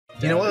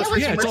You know what?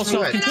 Yeah, it's all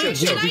self-contained.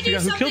 Should We I do figure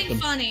out who killed something them.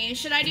 funny?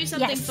 Should I do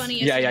something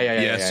funny? Yeah.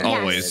 Yes,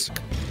 always.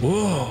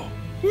 Whoa.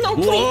 No,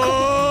 please.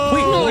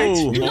 Whoa.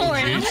 Wait, No,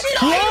 what?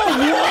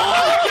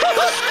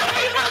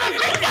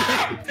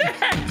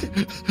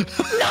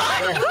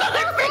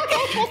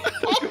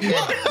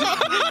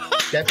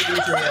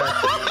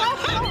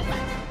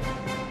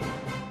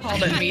 Call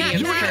the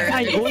medium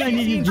first. All I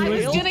needed to do I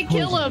was was gonna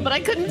kill him, but I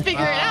couldn't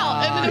figure it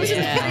out, and then it was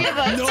just three of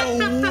us.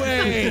 No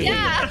way.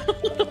 Yeah.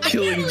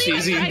 Killing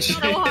cheesy. I tried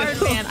so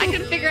hard, man. I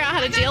couldn't figure out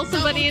how to jail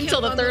somebody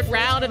until the third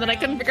round, and then I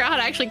couldn't figure out how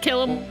to actually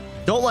kill him.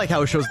 Don't like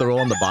how it shows the roll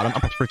on the bottom.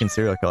 I'm a freaking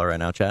serial killer right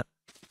now, chat.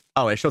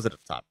 Oh, it shows it at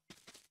the top.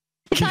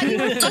 I thought you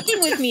were fucking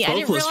with me. I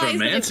didn't Hopeless realize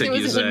that romantic, it was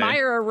you an say.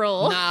 admirer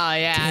roll. No,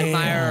 yeah,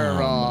 admirer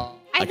roll.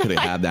 I could have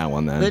had that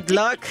one then. Good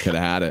luck. Could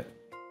have had it.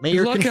 May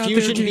your luck out there,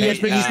 confusion be at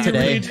James. ease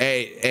today.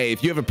 Hey,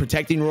 if you have a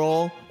protecting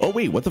roll. Oh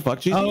wait, what the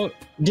fuck, Jesus? Oh,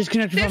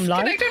 disconnected from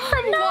live. Disconnected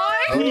from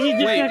live?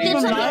 Disconnected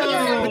from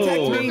live.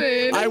 Protect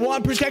me. I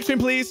want protection,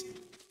 please.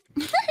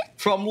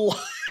 From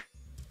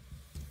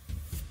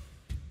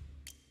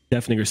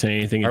Definitely saying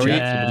anything in Are we- chat.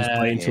 So we'll just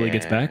play until he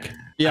gets back.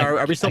 Yeah,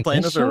 are we still I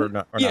playing guess this or so.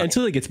 not? Or Yeah, not?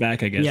 until he gets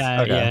back, I guess.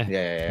 Yeah, Okay.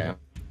 yeah.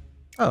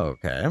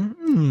 Okay.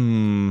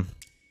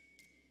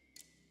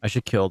 I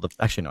should kill the.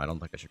 Actually, no, I don't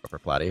think I should go for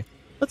Platty.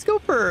 Let's go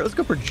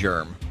for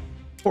Germ.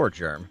 Poor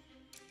Germ.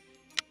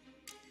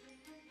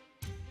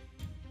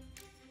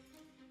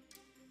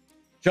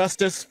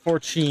 Justice for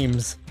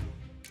Cheems.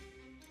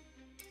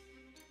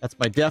 That's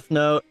my death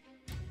note.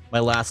 My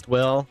last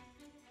will.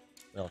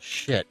 Well,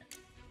 shit.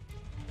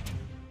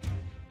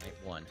 Night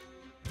 1.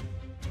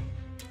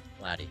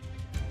 Platty.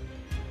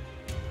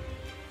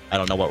 I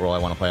don't know what role I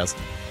want to play as.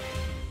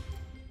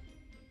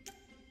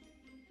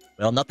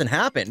 Well, nothing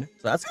happened,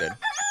 so that's good.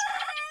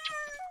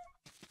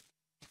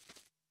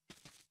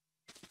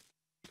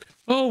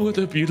 Oh, what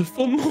a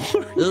beautiful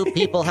morning. 2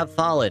 people have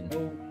fallen.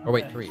 Or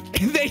wait, 3.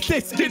 They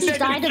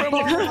died of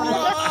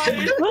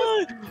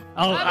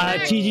Oh,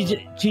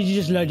 Cheesy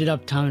just loaded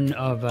up Town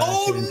of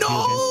Salem.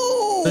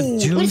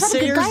 The Wait, is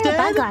that a good Doomsayer's guy or a dead?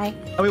 bad guy?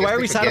 I mean, why are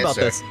we sad about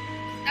this?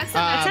 That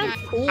sounds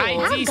cool.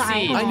 ITC.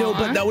 I know,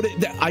 but that would.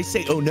 I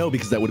say, oh no,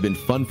 because that would have been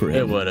fun for him.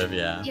 It would have,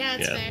 yeah. Yeah,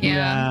 it's Yeah. fair.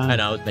 Yeah. I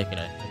know, I was making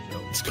a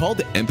joke. It's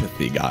called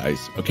empathy, guys.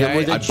 It Okay,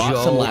 was a I bought some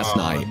joke. last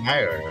night.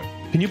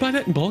 Can you buy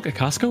that in bulk at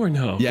Costco or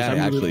no? 'Cause Yeah, I'm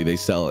really- actually, they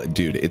sell it,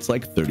 dude. It's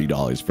like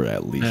 $30 for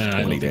at least I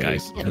don't 20 think I-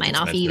 days. Get mine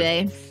off expensive.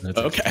 eBay. That's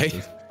Okay,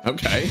 expensive.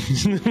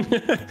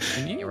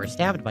 okay. You were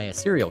stabbed by a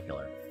serial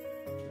killer.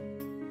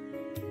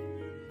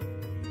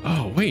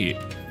 Oh, wait.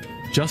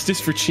 Justice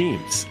for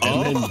Cheems.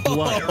 And then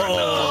blood.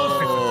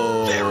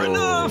 Fair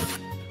enough.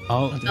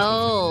 Oh,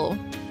 Oh.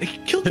 They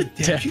killed the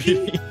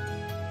deputy?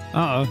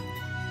 uh-oh.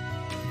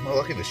 Well,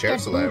 lucky the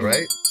sheriff's alive,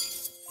 right?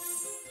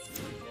 Does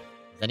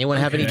anyone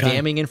have any Okay.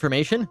 damning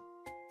information?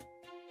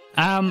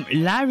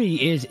 Larry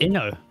is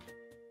Inno.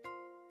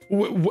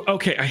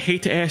 Okay, I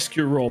hate to ask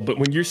your role, but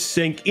when you're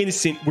saying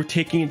innocent, we're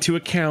taking into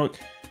account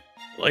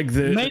like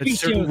the Maybe certain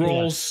serial killer.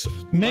 roles.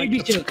 Maybe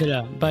like, serial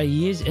killer, but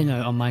he is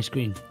Inno on my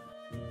screen.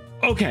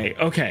 Okay,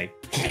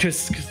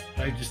 because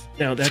I just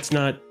now that's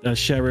not a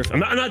sheriff. I'm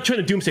not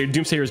trying to doomsayer.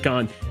 Doomsayer's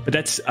gone, but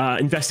that's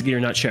investigator,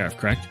 not sheriff,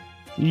 correct?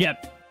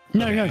 Yep.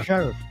 No,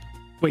 sheriff.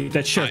 Wait,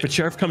 that's sheriff, but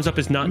sheriff comes up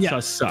as not Yeah.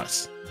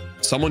 sus.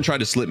 Someone tried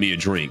to slip me a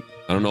drink.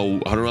 I don't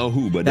know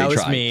who, but That they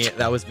was tried. me.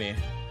 That was me.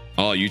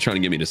 Oh, you trying to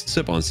get me to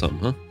sip on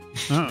something,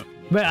 huh?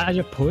 But as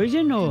a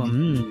poison or?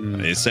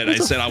 It said I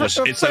It's said I was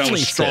a it said I friendly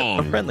was sip, strong.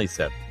 A friendly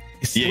sip.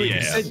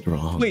 Yeah.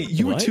 Strong. Wait,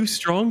 you were What? too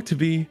strong to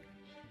be.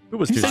 Who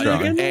was too Say it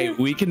strong? again? Hey,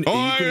 we can. Oh,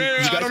 you can- yeah, you I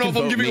guys don't know can if I'm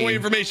vote giving me. away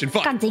information.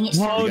 Fuck. God dang it.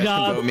 Hold You guys can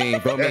up. vote me.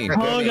 Vote me.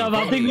 Hold up,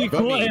 I think we vote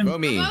caught me. him. Vote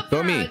me. Go Vote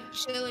for me. it,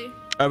 Chili.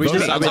 Are we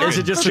just? I mean, is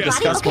it just to Just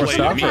discuss more play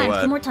stuff me. or One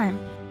what? more time.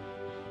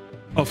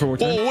 Oh, for more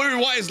time. Oh,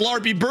 why is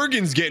Larby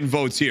Bergen's getting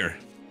votes here?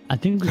 I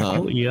think we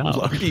caught you out.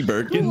 Lucky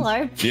Birkin.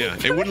 Larp. Yeah,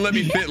 it wouldn't let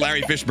me fit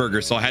Larry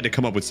Fishburger, so I had to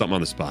come up with something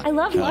on the spot. I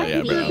love Hell yeah,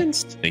 Larp. bro.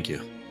 Thank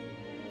you.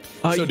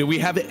 So, do we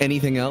have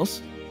anything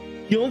else?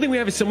 The only thing we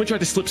have is someone tried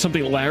to slip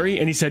something to Larry,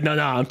 and he said, "No,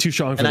 I'm too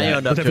strong for And that." I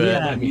owned up Whatever to it.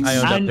 that means. I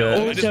owned up And to it.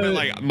 I just also- feel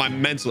like my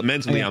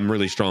mentally, I'm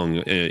really strong.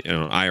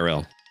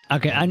 IRL.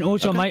 Okay, and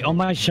also on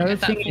my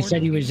sheriff Get that thing, it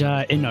said he was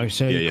Inno,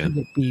 so Yeah, it yeah.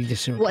 couldn't be the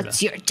serial killer.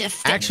 What's your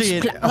defense? Actually,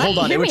 What? hold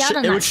on. Hear It would, me out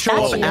on it that would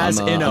show up statue. as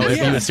Inno if he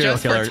Yeah, was serial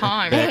just for killer.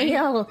 time. Hey,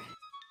 yo.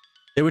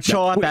 It would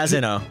show up as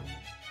Inno.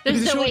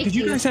 There's no way Did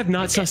you to- guys have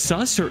not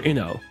sus or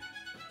Inno?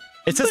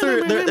 It says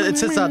it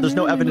says there's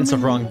no evidence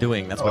of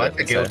wrongdoing. That's Oh, what I I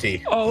think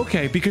guilty. Oh,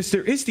 okay, because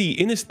there is the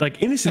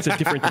innocence a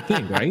different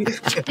thing, right?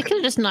 I could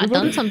have just not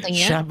done something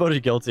yet. Shab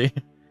voted guilty.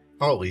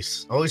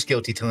 Always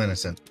guilty till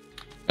innocent.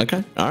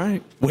 Okay. All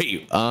right.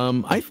 Wait.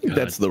 I think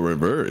that's the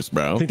reverse,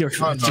 bro. I think they were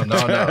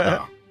No,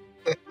 no.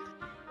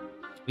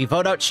 We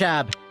vote out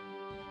Shab.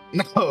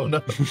 No.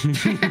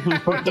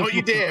 Don't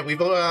you dare. We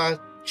vote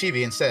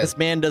Chibi instead. This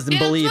man doesn't Yeah,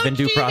 believe in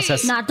due fuck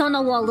process, Nah, don't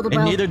know what, little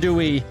bro. and neither do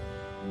we.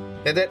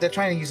 They're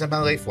trying to use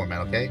MLA format,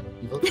 okay?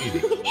 You vote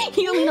Chibi.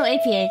 You only know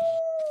APA.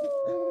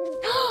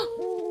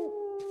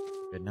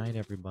 Good night,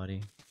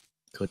 everybody.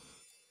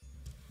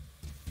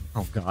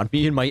 Oh God,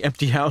 me in my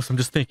empty house. I'm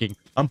just thinking.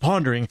 I'm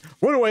pondering.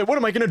 What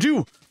am I gonna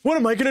do? What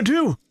am I gonna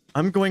do?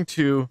 I'm going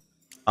to,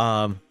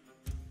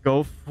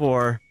 go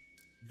for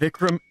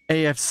Vikram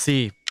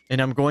AFC,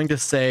 and I'm going to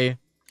say,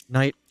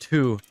 night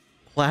 2,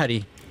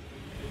 Platy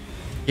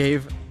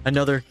gave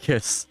another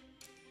kiss,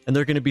 and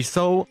they're gonna be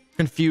so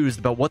confused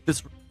about what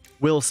this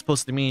will's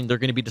supposed to mean. They're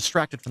gonna be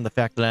distracted from the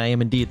fact that I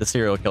am indeed the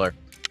serial killer.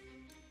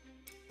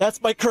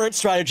 That's my current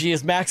strategy,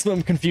 is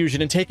maximum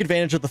confusion and take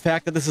advantage of the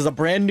fact that this is a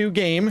brand new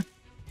game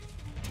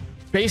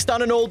based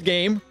on an old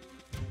game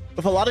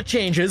with a lot of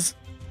changes,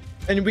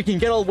 and we can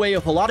get away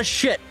with a lot of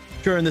shit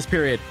during this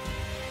period.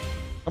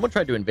 Someone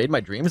tried to invade my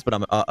dreams, but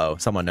I'm uh-oh,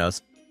 someone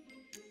knows.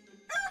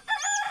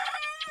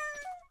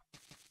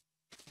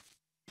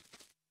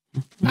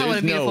 what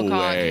a beautiful call.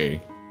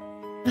 Way.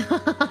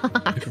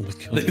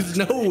 There's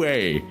no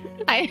way.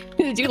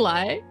 Did you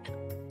lie?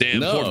 Damn,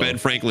 No. poor Ben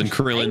Franklin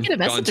Krillin, get a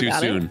gone message too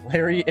about it. soon.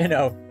 Larry,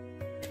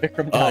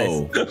 Vikram dies.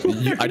 Oh,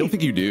 I don't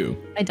think you do.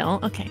 I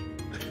don't. Okay.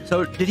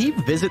 So, did he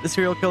visit the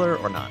serial killer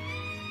or not?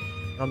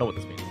 I don't know what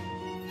this means.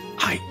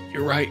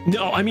 You're right.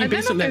 No, I mean, I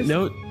based don't on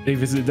know that if note, they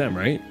visited them,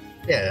 right?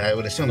 Yeah, I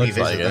would assume Looks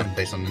he visited like it. them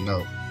based on the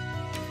note.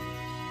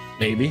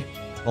 Maybe.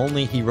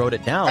 Only he wrote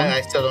it down.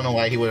 I still don't know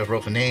why he would have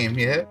wrote a name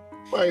yet.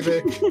 Why is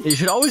it? You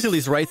should always at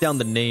least write down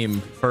the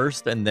name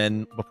first, and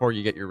then before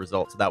you get your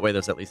results. So that way,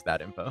 there's at least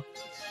that info.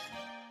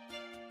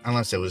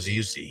 Unless it was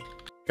UC.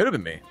 Could have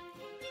been me.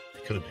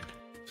 It could have been.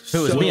 If it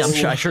was me,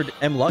 I sure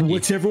am lucky.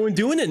 What's everyone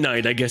doing at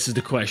night, I guess is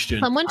the question.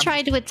 Someone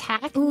tried to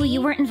attack. Ooh,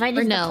 you weren't invited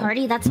Or to no? the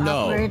party? That's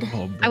No. awkward.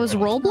 I was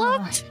role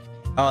blocked.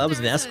 Oh, that was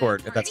an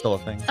escort, if that's still a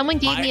thing. Someone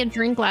gave me a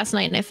drink last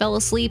night and I fell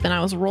asleep and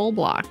I was role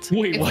blocked.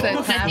 Wait, It's what? a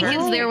I think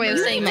it's their way of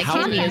saying that How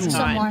candy are is you-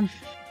 fine,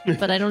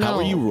 but I don't know. How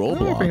are you role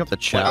Let me bring up blocked? the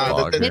chat Uh,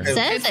 log. the- here. It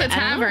says It's the it. I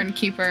don't know. tavern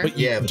keeper. But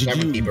Yeah, the did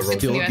tavern you keeper role.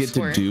 still It's get to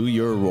escort. do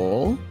your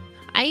role?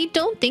 I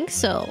don't think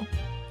so.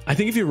 I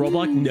think if you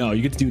roadblock, no,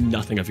 you get to do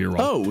nothing of your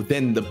role. Oh,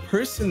 then the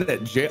person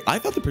that I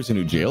thought the person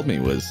who jailed me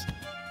was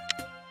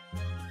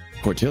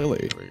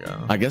Cortilli. There we go.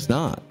 I guess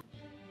not.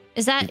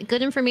 Is that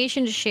good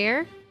information to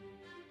share?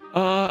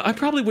 I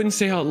probably wouldn't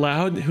say out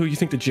loud who you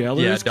think the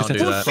jailer Yeah, is, 'cause don't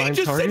that's do a that. She prime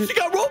just said target. she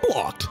got role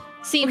blocked.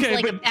 Seems Okay,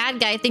 like a but- bad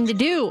guy thing to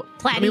do.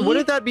 Platy. I mean,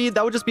 wouldn't that be?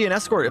 That would just be an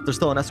escort if there's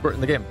still an escort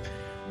in the game.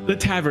 The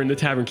tavern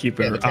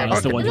keeper Yeah, the tavern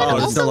is the one. No, Oh,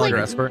 it's also, no longer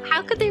like, escort.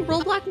 how could they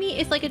role block me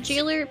if like a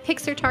jailer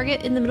picks their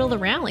target in the middle of the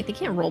round? Like they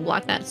can't role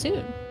block that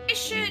soon. I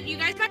should. You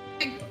guys gotta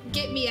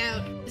get me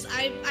out. 'Cause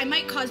I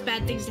might cause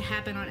bad things to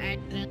happen on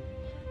accident.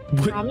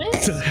 What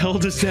Promise? the hell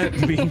does that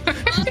mean?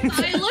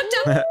 I looked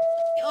up.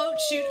 Oh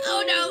shoot!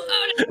 Oh no!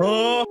 Oh no!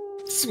 Oh,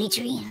 Sweet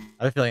dream.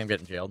 I have a feeling I'm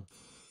getting jailed.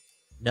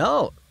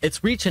 No,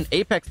 it's reach an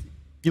apex.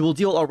 You will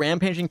deal a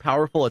rampaging,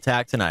 powerful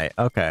attack tonight.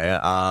 Okay.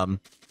 Well,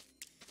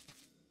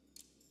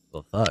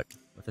 fuck.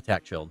 Let's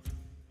attack chilled.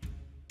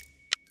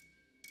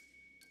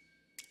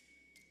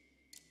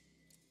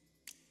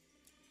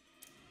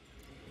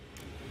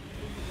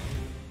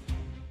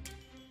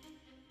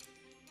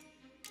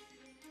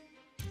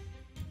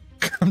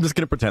 I'm just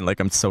gonna pretend like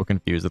I'm so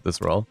confused at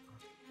this roll.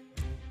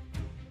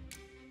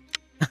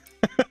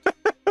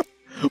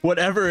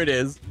 Whatever it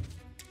is.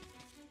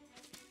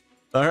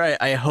 Alright,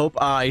 I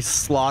hope I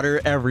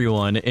slaughter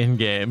everyone in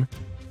game.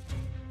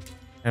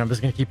 And I'm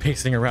just gonna keep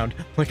pacing around.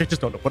 Like, I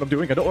just don't know what I'm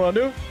doing. I don't know what I'm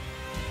doing.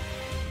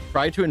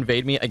 Try to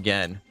invade me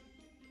again.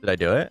 Did I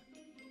do it?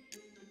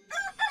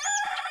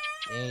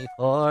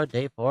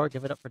 Day 4.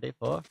 Give it up for day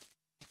 4.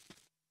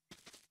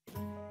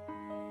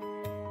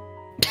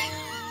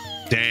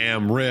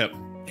 Damn, rip.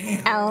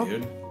 L.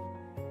 Dude.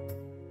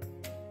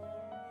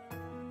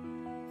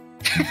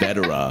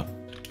 Vetera.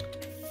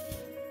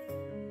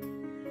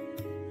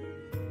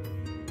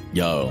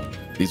 Yo,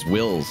 these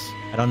wills.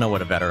 I don't know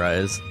what a vetera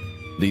is.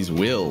 These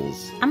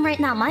wills. I'm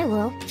writing out my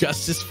will.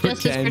 Justice for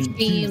Justice for 10.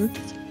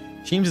 teams.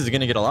 Teams is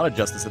gonna get a lot of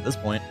justice at this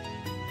point.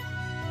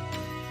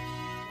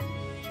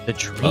 The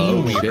dream. Oh,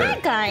 Look at shit.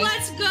 that guy.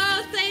 Let's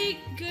go! Thank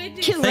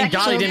goodness. Cute Thank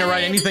God he didn't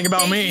write anything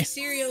about Thank me. you,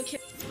 serial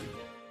killer.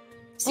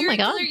 Oh my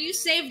God. Killer, you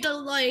saved a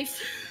life.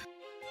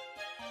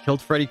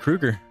 Killed Freddy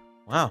Krueger.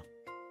 Wow.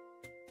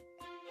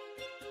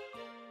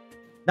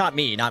 Not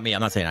me. I'm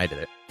not saying I did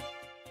it.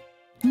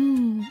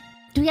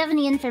 Do we have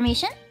any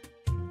information?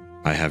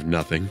 I have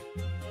nothing.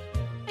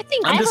 I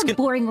think I have just a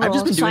boring role, I've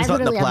just been so doing I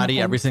something to literally have Platy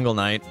nothing. every single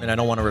night, and I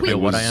don't want to reveal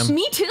what I am.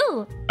 Me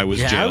too. I was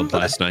Yeah? jailed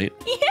last night.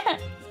 Yeah.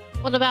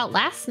 What about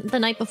the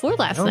night before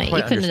last don't night? You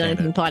quite couldn't have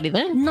done understand anything Platy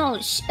then.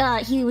 No,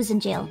 he was in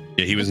jail.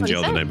 Yeah, he was in That's what he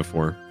jail the said. night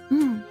before.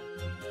 Hmm.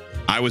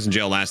 I was in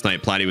jail last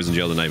night. Platy was in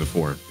jail the night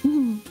before.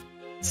 Hmm.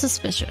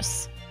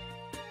 Suspicious.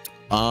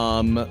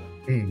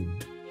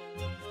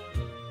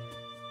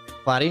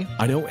 Platy?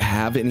 I don't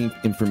have any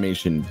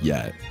information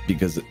yet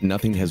because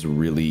nothing has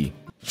really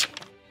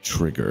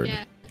triggered.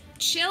 Yeah.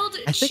 Chilled.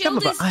 I think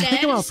Chilled is I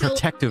think dead, I'm a so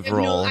protective I no-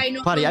 role. I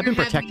no Platy, I've been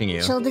longer have protecting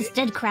you. Chilled is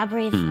dead, crab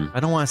rave. I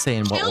don't want to say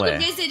in what Chilled way.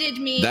 visited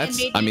me. That's, and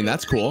made I me mean, go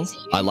that's cool. crazy.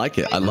 I like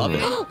it. I love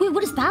it. Wait,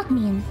 what does that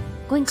mean?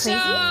 Going crazy?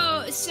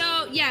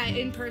 So yeah,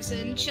 in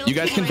person. Chilled You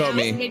guys came can to my vote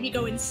house me. and made me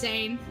go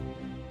insane.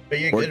 But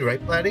you're Or- good,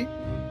 right, Platy?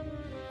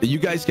 You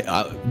guys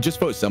just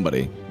vote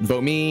somebody.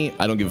 Vote me.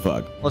 I don't give a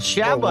fuck. Well,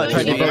 Shab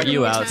tried to vote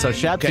you out, so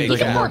Shab seems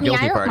like a more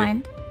guilty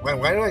party.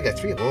 Why do I get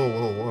 3?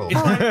 Whoa.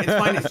 It's fine. It's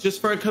fine. It's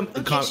just for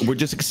a we're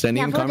just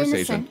extending the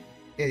conversation.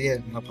 Yeah.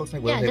 I'll post my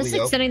will. Yeah, just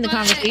extending the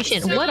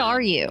conversation. What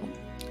are you?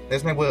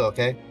 There's my will,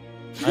 okay?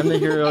 I'm the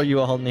hero you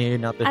all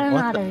need, not the. I don't know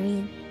how to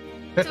read.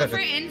 So for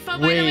info, by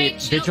the way,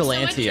 Jill,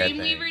 vigilante, so I what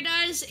Dreamweaver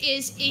does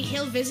is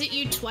he'll visit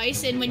you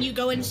twice, and when you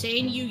go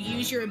insane, you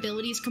use your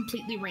abilities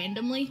completely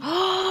randomly.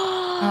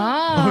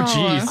 Oh,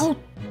 jeez. Oh,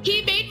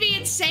 He made me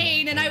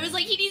insane, and I was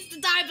like, he needs to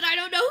die, but I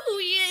don't know who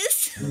he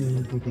is.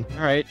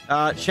 All right,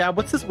 Shab,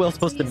 what's this will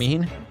supposed to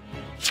mean?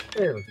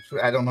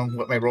 I don't know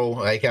what my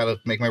role. I gotta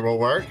make my role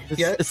work.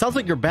 Yeah. It sounds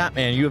like you're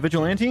Batman. You a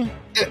vigilante?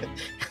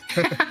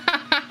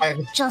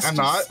 justice. I'm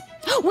not.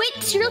 Wait,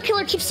 serial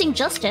killer keeps saying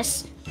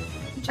justice.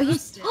 Are you?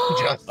 Justice.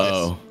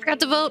 I forgot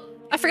to vote.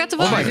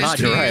 Oh my god,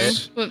 you're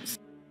right. Whoops.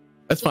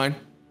 That's fine.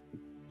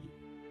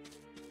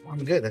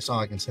 I'm good. That's all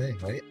I can say,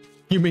 right?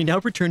 You may now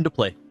return to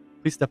play.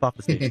 Please step off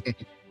the stage.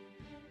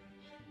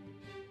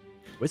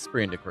 Whisper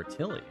into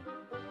Cortilli.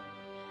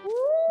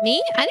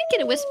 Me? I didn't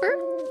get a whisper.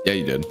 Yeah,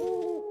 you did.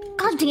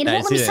 God dang it! It I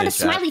won't let me see send that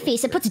a in chat. smiley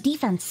face. It puts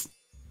defense.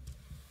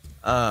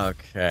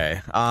 Okay.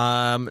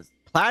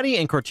 Platy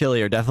and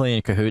Cortilli are definitely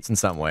in cahoots in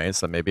some ways,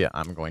 so maybe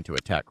I'm going to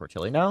attack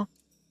Cortilli now.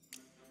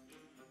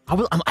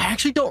 I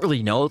actually don't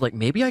really know. Like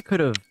maybe I could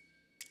have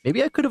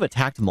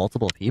attacked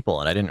multiple people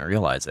and I didn't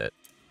realize it.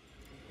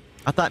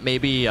 I thought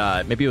maybe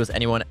it was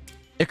anyone.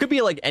 It could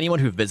be like anyone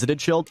who visited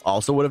Shield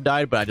also would have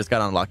died, but I just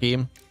got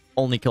unlucky.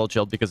 Only killed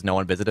Shield because no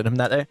one visited him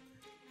that day.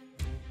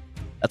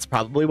 That's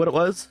probably what it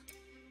was.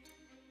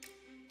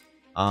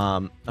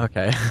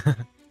 Okay.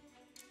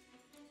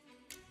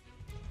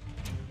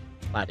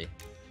 Platy.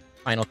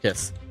 Final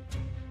kiss.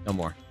 No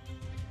more.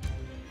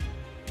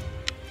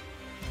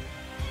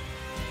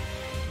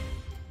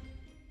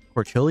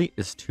 Cortilli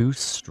is too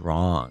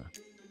strong.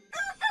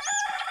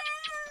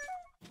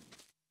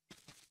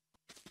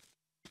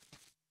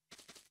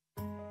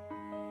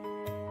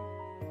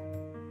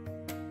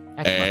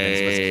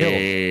 X-Weapons was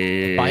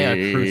killed by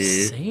a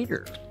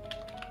crusader.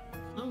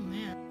 Oh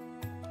man.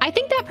 I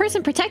think that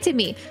person protected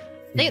me.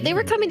 They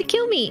were coming to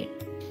kill me.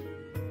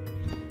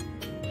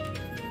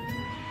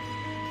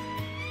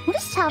 What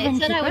is Tavern It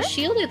said I Keeper? was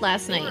shielded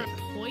last You were night.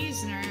 a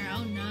poisoner.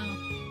 Oh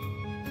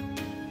no.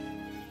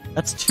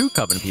 That's 2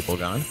 Coven people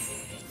gone.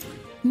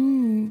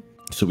 Hmm.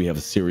 So we have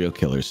a serial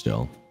killer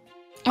still.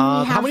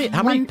 And we how have many-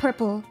 one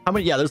purple. How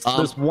many? Yeah, there's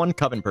 1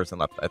 Coven person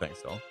left, I think,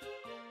 still.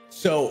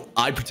 So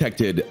I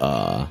protected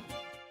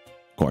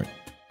Court.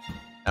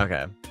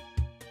 Okay.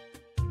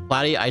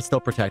 Platy, I still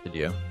protected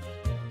you.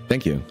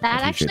 Thank you. I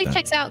That appreciate actually that.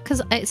 checks out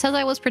because it says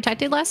I was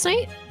protected last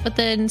night, but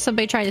then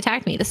somebody tried to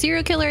attack me. The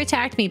serial killer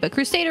attacked me, but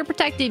Crusader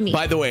protected me.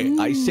 By the way,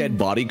 I said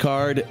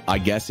bodyguard. I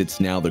guess it's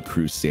now the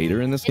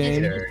Crusader in this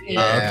game. Okay.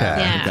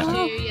 Yeah.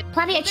 Oh,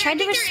 Platy, I tried to think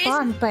there is-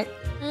 respond, but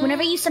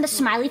whenever you send a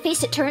smiley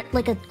face, it turns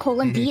like a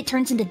colon D. It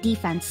turns into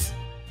defense.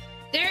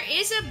 There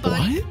is a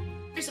bunny. What?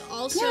 There's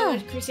also Yeah.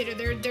 a crusader.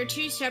 They're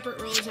 2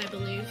 separate roles, I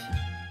believe.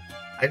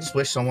 I just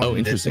wish someone Oh, did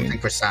interesting. something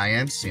for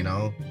science. You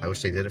know, I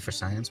wish they did it for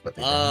science, but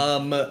they Vote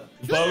me.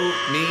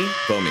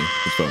 Vote me.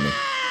 Just vote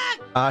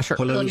me. Sure.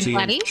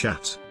 Pelosi in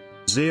chat.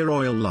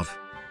 ZeRoyal love.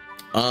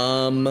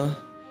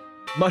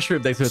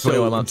 Mushroom, thanks for the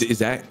 21 So months. is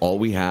that all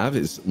we have?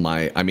 Is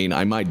my? I mean,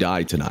 I might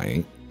die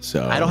tonight.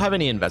 So I don't have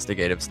any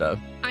investigative stuff.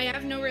 I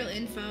have no real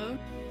info.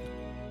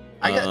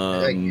 I got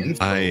like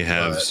info, I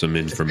have but some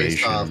just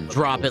based off information. of-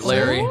 Drop it,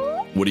 Larry.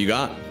 What do you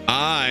got?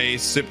 I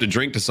sipped a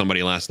drink to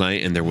somebody last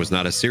night, and there was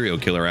not a serial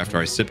killer after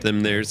I sent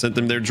them their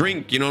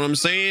drink. You know what I'm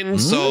saying?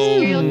 So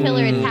Serial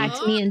killer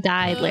attacked me and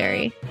died,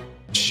 Larry.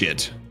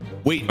 shit.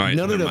 Wait, All right,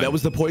 no. never mind. That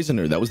was the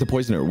poisoner.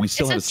 We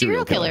still It's have a a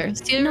serial killer.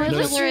 Serial it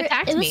was killer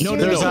attacked it was me. No,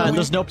 serial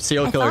There's no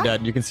serial I killer thought-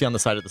 dead. You can see on the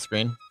side of the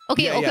screen.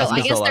 Okay, Yeah, okay. yeah, I it's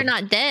guess still they're up.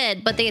 not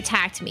dead, but they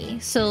attacked me.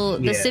 So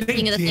the Yeah.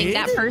 sipping of the thing,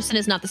 that person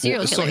is not the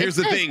serial killer. So here's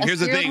It the says thing. a Here's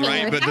the serial thing, killer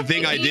right? But the attacked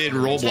thing me. I did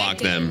roadblock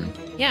them.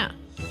 Yeah.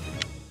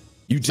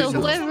 You did. So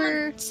not.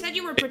 whoever. Said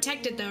you were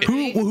protected though, Who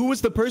right? who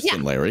was the person,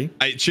 Yeah. Larry?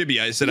 Chibi,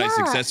 I said I Yeah.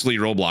 successfully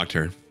roadblocked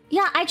her.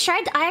 Yeah, I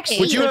tried. I actually.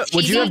 Would you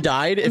Cheesy have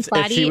died if she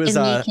Platy was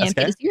and me can't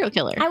be SK? the serial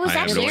killer. I was I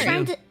have actually no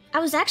trying to. I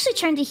was actually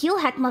trying to heal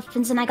Heck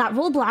Muffins, and I got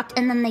roll blocked,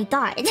 and then they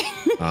died.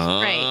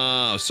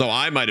 Oh, so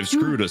I might have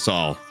screwed us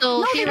all.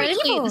 So No, they were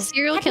theoretically, evil. the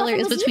serial Heck killer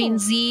is Muffin was between evil.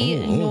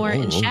 Z, Nor,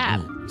 and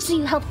Shab. So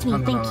you helped me. No,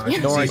 no, Thank no, you.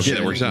 I- Nora, See if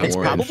that works out. it's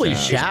Nora and probably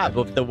Shab. Shab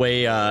with the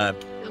way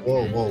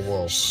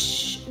Whoa.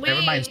 Shh. Never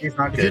Wait. mind. She's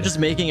not if you're good. just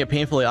making it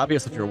painfully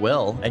obvious with your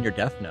will and your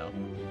death note.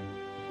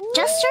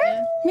 Jester?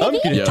 Maybe.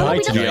 I'm gonna die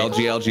Totally tonight.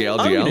 different. GL.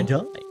 I'm gonna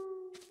die.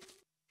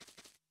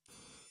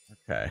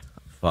 Okay.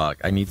 Fuck.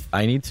 I need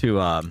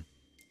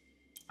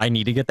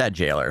to get that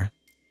jailer.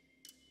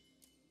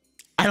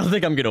 I don't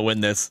think I'm gonna win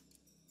this.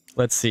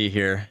 Let's see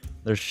here.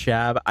 There's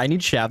Shab. I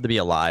need Shab to be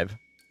alive.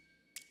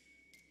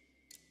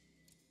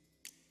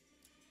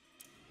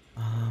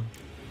 I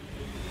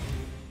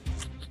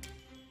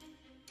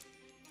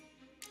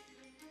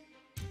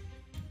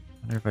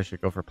wonder if I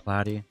should go for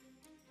Platy.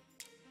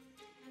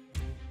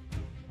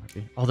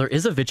 Larpy. Oh, there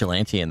is a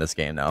vigilante in this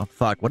game now.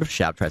 Fuck, what if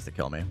Shab tries to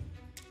kill me?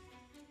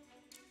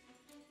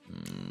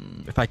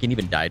 If I can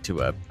even die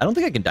to a... I don't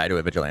think I can die to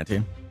a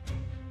vigilante.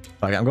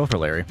 Fuck, I'm going for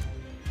Larry.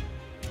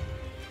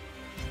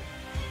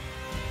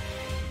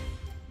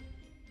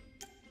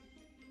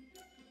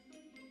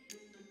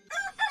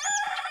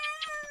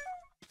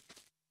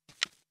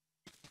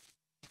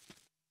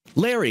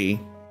 Larry,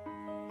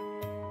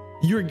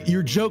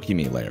 you're joking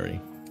me,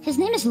 Larry. His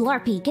name is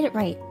Larpy. Get it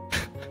right.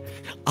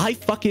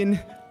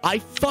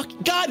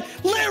 God,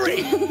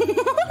 Larry!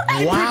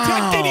 I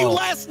protected you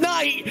last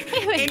night,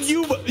 and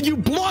you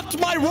blocked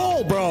my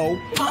role, bro.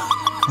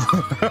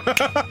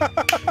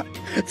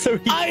 So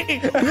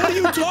what are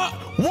you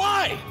talking?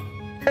 Why?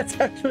 That's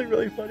actually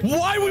really funny.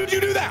 Why would you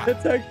do that?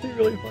 That's actually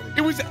really funny.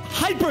 It was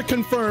hyper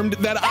confirmed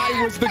that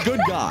I was the good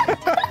guy.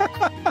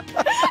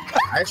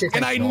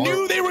 And I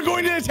knew they were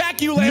going to attack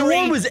you, Larry.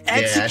 Nor was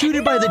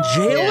executed by the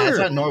jailer. Yeah, I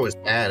thought Nor was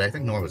bad. I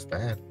think Nor was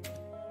bad.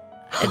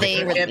 They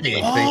can't be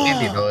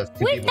though if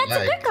two Wait, people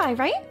that's a died. good guy,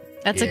 right?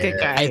 That's a good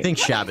guy. I think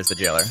Shab is the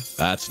jailer.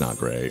 That's not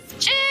great.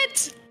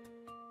 Shit!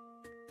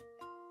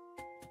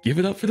 Give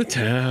it up for the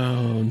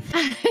town.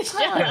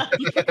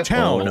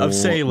 Town of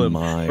Salem,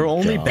 my where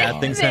only God.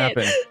 bad things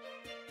happen.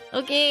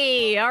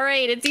 Okay, all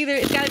right. It's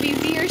gotta be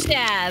Z or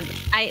Shab.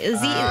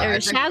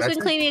 Shab's been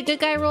claiming a good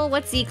guy role.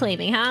 What's Z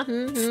claiming, huh?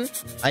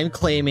 I'm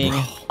claiming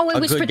Oh, I a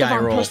whispered good the guy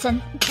wrong role.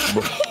 person.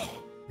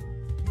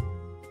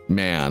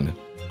 Man,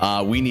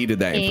 we needed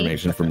that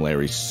information from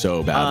Larry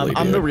so badly.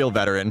 I'm dude. the real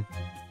veteran.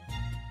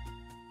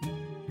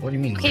 What do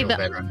you mean, Okay, real but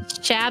veteran?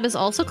 Shab is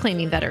also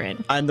claiming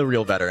veteran. I'm the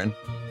real veteran.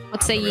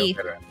 What say ye?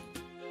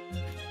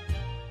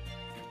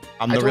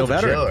 I'm the real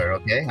veteran. Jailer,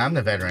 okay, I'm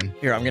the veteran.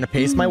 Here, I'm gonna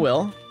paste my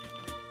will.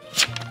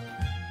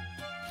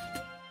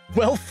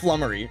 Well,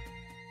 flummery.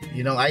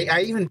 You know,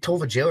 I even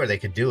told the jailer they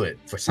could do it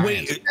for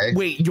science.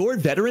 Wait, you're a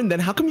veteran? Then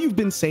how come you've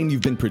been saying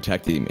you've been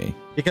protecting me?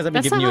 Because I've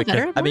been giving you a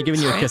kiss. I've been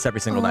giving you a kiss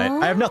every single night.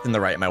 I have nothing to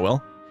write in my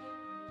will.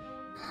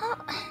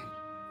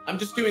 I'm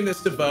just doing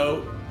this to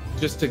vote,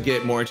 just to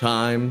get more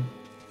time.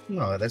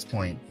 No, at this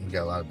point, we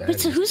got a lot of bad. Wait,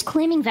 so who's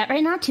claiming vet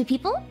right now? 2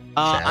 people?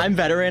 I'm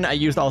veteran. I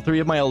used all 3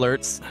 of my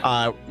alerts,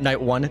 night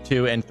 1,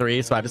 2, and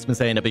 3. So I've just been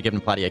saying I'll be giving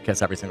Platy a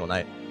kiss every single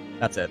night.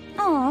 That's it.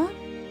 Aw.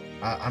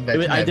 I'm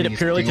I did it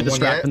purely to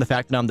distract from the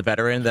fact that I'm the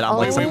veteran, that I'm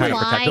like some kind of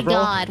protective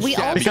role. We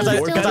also because I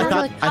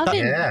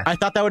I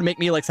thought that would make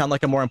me like sound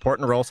like a more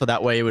important role, so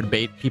that way it would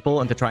bait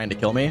people into trying to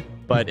kill me.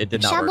 But it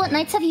did not Shab, work. what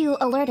nights have you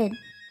alerted?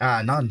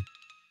 None.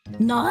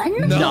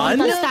 None? None? No one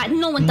does that.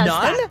 No one does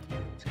that.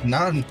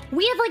 None.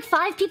 We have like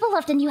 5 people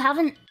left and you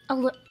haven't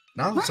alerted.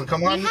 No, so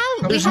come on.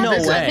 There's no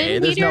way.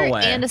 There's no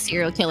way. And a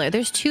serial killer.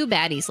 There's 2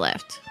 baddies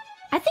left.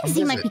 I think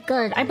Z might be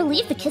good. I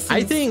believe the kissing.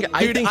 I think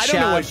I don't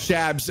know what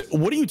Shab, Shab's.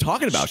 What are you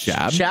talking about,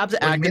 Shab? Shab's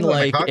acting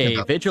like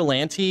a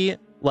vigilante,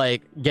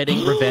 like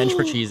getting revenge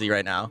for Cheesy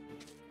right now.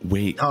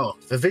 Wait. Oh,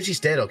 the Vigi's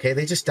dead. Okay,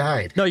 they just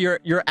died. No,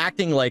 you're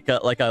acting like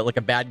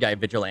a bad guy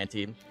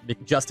vigilante.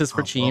 Justice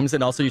for Cheems,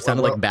 and also you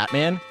sounded like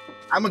Batman.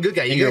 I'm a good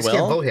guy. You guys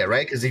can't vote here,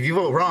 right? Because if you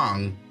vote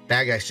wrong,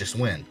 bad guys just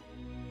win.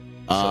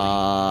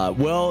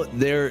 Well,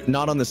 they're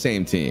not on the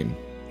same team.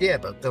 Yeah,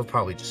 but they'll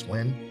probably just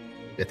win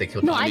if they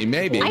kill. No, I mean,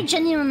 maybe. I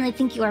genuinely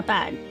think you are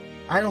bad.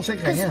 I don't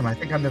think I am. I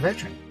think I'm the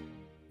veteran.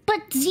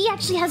 But Z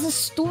actually has a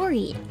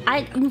story.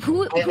 I do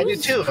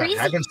too. Crazy?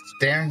 I've been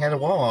staring at a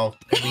wall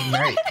every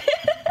night.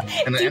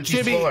 And an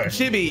empty floor.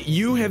 Chibi,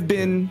 you have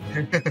been.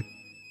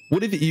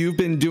 What have you've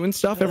been doing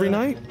stuff every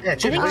night? Yeah,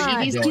 Chibi,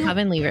 Chibi's the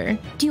coven leaver.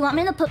 Do you want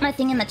me to put my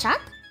thing in the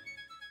chat?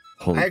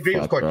 Holy I agree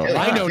with Cordelia.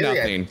 I know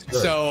nothing,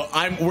 so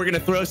we're gonna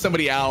throw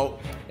somebody out,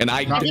 and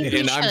I'm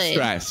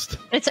stressed.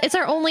 It's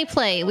our only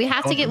play. We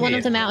have to get one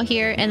of them out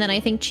here, and then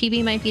I think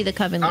Chibi might be the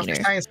coven Not leader.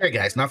 for science fair,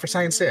 guys. Not for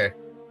science fair.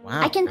 Wow.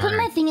 I can put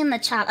my thing in the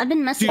chat. I've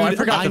been messing. Dude, I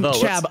forgot to vote.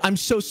 Chab, I'm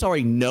so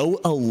sorry. No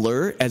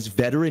alert as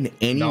veteran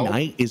any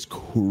night is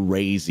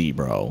crazy,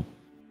 bro.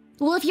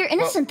 Well, if you're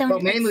innocent, then. Well,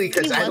 mainly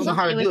because I don't know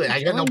how to do it.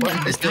 I got no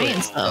button to do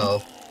it.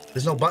 So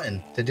there's no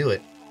button to do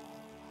it.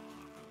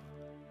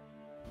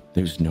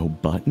 There's no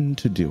button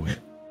to do it.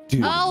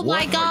 Dude, oh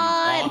my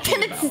god!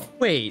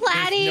 Wait,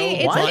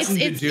 Platy,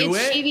 it's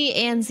Chibi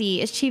and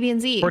Z. It's Chibi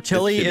and Z.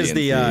 Portilli is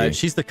the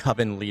she's the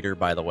coven leader,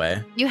 by the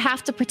way. You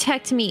have to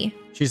protect me.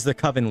 She's the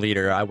coven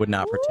leader. I would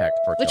not protect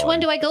Portilli. Which one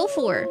do I go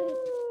for?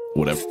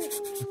 Whatever.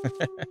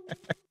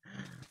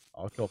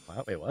 I'll kill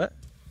Plat. Wait, what?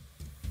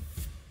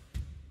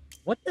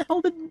 What the hell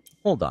did?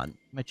 Hold on,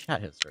 my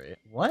chat history.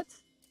 What?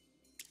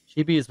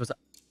 Chibi's was,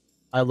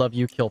 I love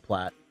you, kill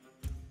Plat.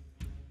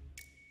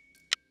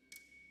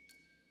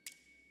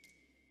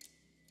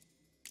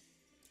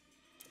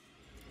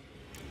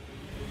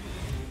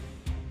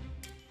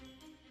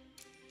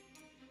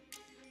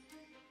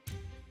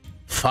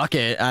 Fuck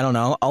it. I don't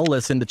know. I'll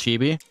listen to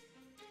Chibi.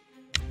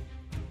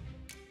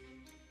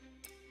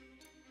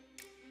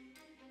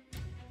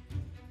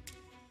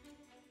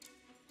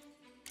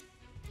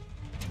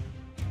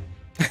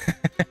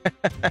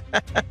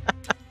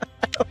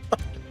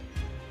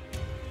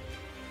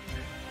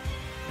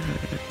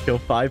 Kill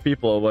 5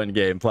 people in one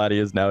game. Platy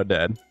is now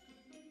dead.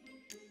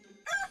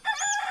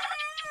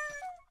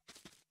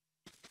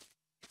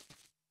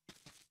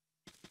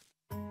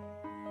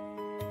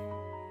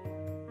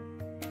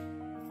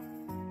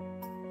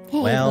 Hey,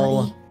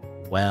 Well,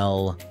 buddy.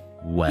 well.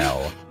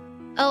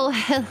 Oh,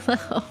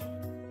 hello.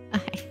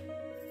 Hi.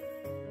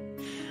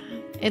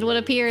 It would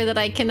appear that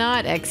I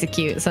cannot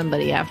execute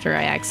somebody after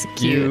I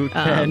execute. You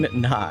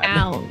cannot.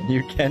 Ow.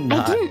 You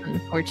cannot.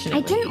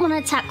 Unfortunately. I didn't want to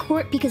attack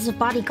Court because of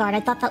bodyguard. I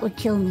thought that would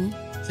kill me.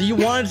 So you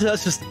wanted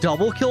us just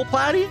double kill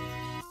Platty?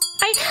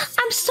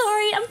 I'm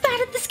sorry. I'm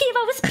bad at this game.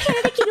 I was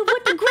panicking and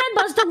what the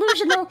grandma's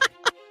delusional.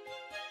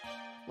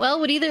 Well,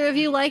 would either of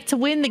you like to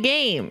win the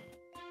game?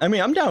 I mean,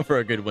 I'm down for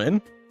a good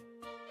win.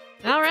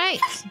 All right.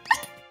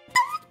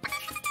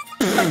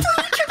 You love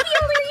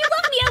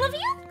me. I love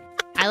you.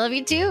 I love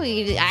you too.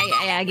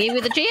 I gave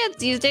you the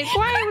chance. You stayed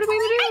quiet. What are we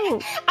gonna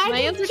do? My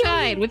answer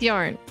died with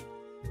yarn.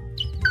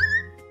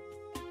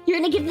 You're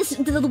gonna give this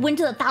the win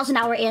to the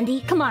 1,000-hour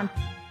Andy? Come on.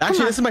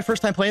 Actually, this is my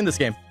first time playing this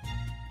game.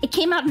 It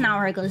came out an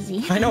hour ago,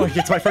 Z. I know,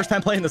 it's my first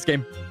time playing this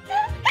game.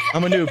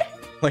 I'm a noob,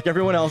 like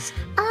everyone else.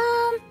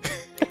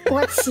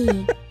 Let's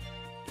see.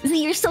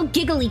 Z, you're so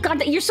giggly.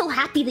 God, you're so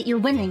happy that you're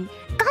winning.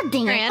 God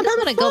dang it. I'm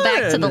gonna go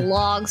back to the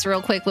logs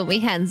real quick when we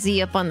had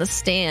Z up on the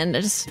stand.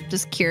 I'm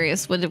just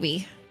curious, what did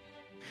we...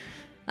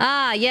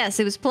 Ah,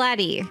 yes, it was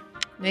Platty.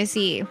 I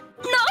see. No!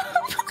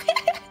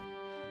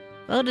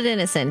 Voted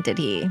innocent, did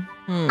he?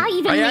 I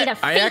even made a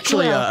fake I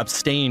actually will.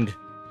 abstained.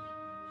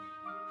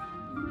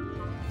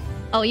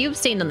 Oh, you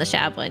abstained on the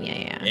Shab one,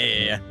 yeah.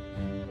 Yeah.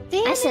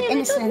 Damn, I said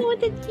innocent. I don't know what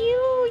to do.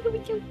 You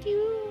were so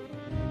cute.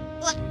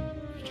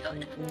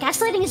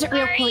 Gaslighting isn't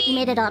real, Court. You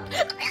made it up.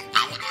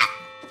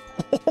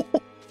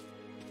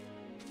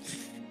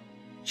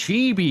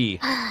 Chibi.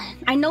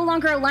 I no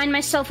longer align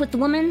myself with the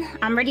woman.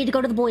 I'm ready to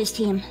go to the boys'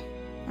 team.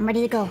 I'm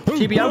ready to go.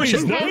 Chibi, I wish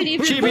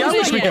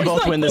we could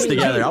both win this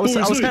together. I was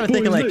kind of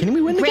thinking, like, can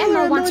we win together?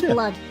 Grandma wants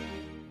blood.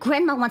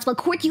 Grandma wants blood.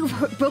 Court,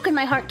 you've broken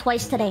my heart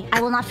twice today.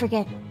 I will not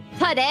forget.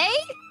 Today?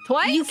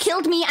 Twice? You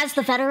killed me as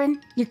the veteran.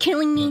 You're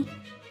killing me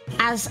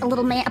as a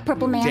little man, a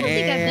purple man. I don't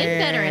think I've been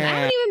veteran. I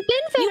haven't even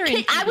been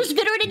veteran. I was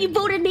veteran and you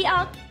voted me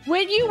out.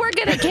 When you were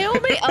gonna kill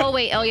me? Oh,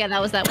 wait. Oh, yeah,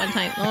 that was that one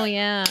time. Oh,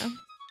 yeah.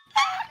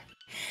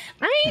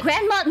 Right?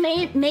 Grandma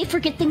may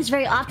forget things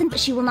very often, but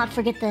she will not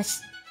forget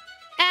this.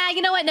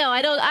 You know what? No,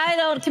 I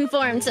don't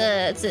conform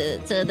to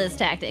this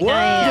tactic.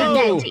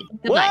 Whoa!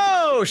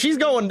 Whoa! She's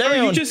going down.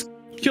 Oh, you just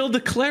killed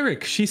the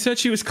cleric. She said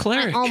she was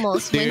cleric. I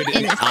almost Dude,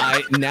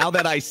 now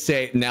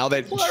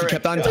that she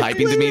kept on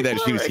typing to me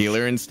that she was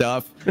healer and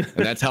stuff, and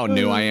that's how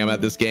new I am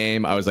at this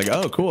game, I was like,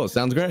 oh, cool,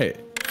 sounds great.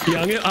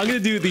 Yeah, I'm gonna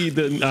do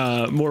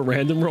the more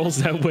random rolls.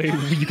 That way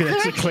you can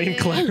actually claim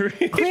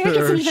cleric. Cleric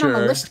isn't even on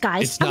the list,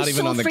 guys. It's not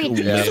even on the afraid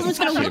list. someone's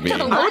gonna look to the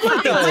I would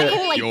left. like My to-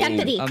 whole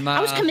identity.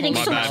 I was committing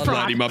so much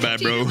fraud. My bad,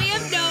 bro. We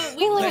have no.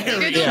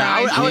 Good Yeah, try.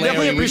 I would definitely Larry,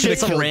 we appreciate should've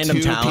some killed random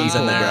 2 talents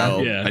in people, there.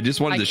 bro. Yeah. I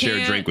just wanted to share a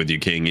can't- drink with you,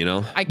 King, you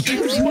know? I keep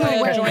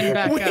join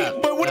back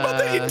up. But what about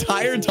the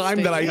entire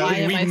time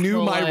that we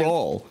knew my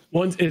role?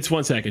 It's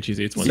 1 second,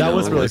 Cheesy. It's 1 That second.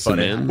 was really Listen,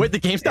 funny. man. Wait, the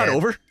game's not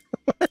over?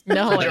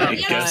 No, I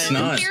Guess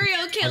not. Serial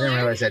I killer. didn't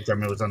realize that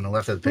Dermot was on the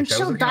left of the When picture.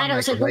 Chill looking on, died, I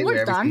was like, right well, where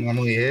we're everything done.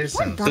 normally is.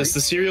 We're and- done. Does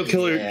the serial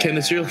killer? Can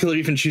the serial killer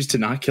even choose to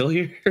not kill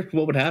you?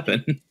 What would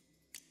happen?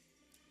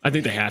 I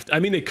think they have to. I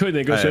mean, they could.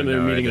 They go I to have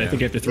another no meeting, and I idea.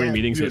 think after 3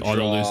 meetings, it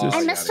auto loses.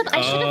 I messed up.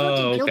 I should have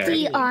voted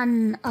guilty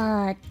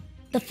on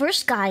the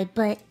first guy,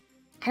 but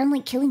I don't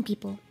like killing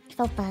people. I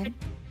felt bad.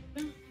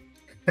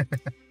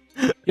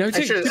 Yeah, I would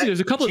say Actually, there's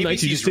a couple of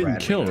nights you just didn't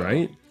rad kill, right now.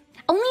 right?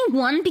 Only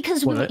one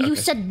because What? you Okay.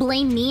 said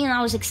blame me and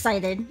I was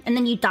excited, and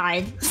then you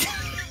died.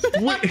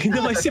 What?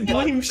 No, I said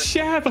blame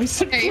Shab. I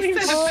said blame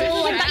Shab.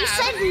 Oh, I thought you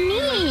said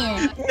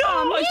me. No,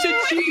 I said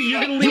Cheesy.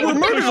 You're gonna leave. You were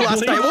murdered blame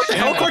last night. What the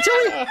hell, Shab.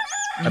 Cortilli?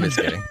 I'm just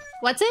kidding.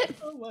 What's it?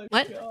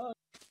 What?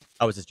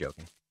 I was just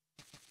joking.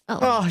 Oh.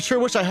 Oh, I sure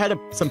wish I had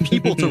some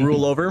people to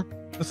rule over.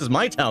 This is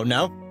my town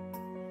now.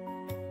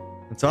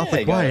 It's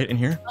awfully you go. quiet in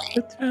here.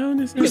 The town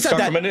is. Who said Start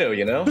that? from anew,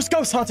 you know. There's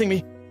ghosts haunting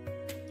me.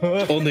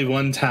 Only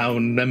one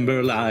town member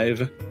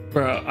alive.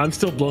 Bro, I'm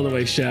still blown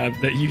away, Shab,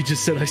 that you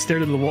just said I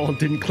stared at the wall and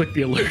didn't click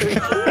the alert.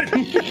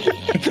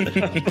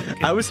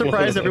 I was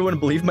surprised everyone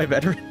believed my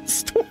veteran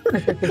story.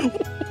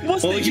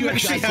 Well, you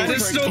actually had a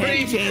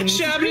story.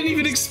 Shab didn't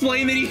even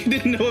explain that he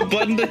didn't know what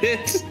button to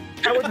hit.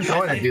 I wasn't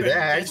going to do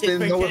that. I just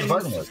didn't know what the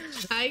button was.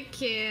 I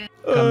can't.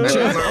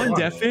 Shab's on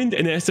deafened,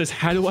 and it says,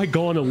 "How do I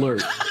go on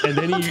alert?" And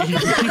then he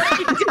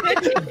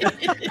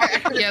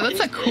Yeah, that's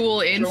a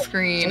cool end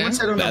screen. Someone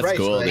said on the That's right,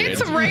 cool, so dude.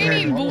 It's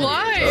raining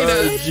blood.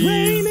 It's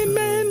raining,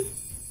 man.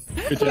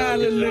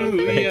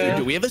 Hallelujah.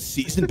 Do we have a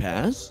season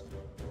pass?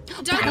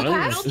 Battle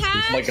Pass? Oh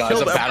my god,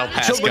 it's a battle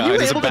pass, Chill, were you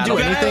guys. It's a able to do battle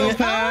anything?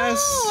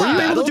 pass. Were you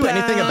able to do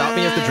Battle anything about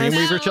me as the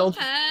Dreamweaver, Chill?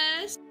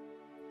 Pass.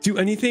 do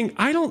anything.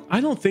 I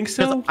don't think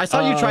so. I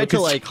saw you tried to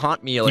 'cause- like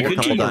haunt me like You a could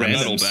couple do times.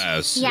 random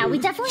bass. Yeah, we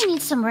definitely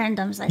need some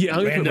randoms. I think. Yeah,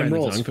 I'm gonna put Random randoms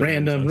rolls, on, I'm gonna put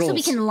random randoms on. rolls. So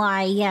we can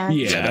lie. Yeah. Yeah, I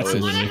want to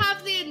absolutely.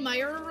 have the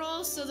admirer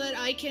roll so that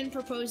I can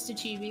propose to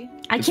Chibi.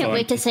 I can't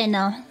wait to say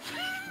no.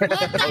 What the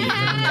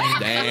hell?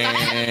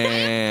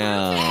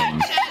 Damn.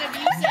 Chad,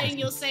 have you saying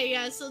you'll say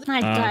yes. So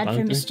My God,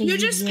 for Mr. you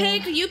just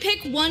Yu-Gi-Oh. you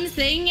pick one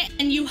thing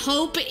and you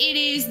hope it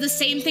is the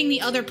same thing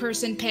the other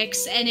person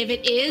picks, and if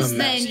it is,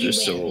 then you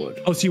win.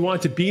 Oh, so you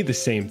want it to be the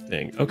same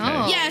thing? Okay.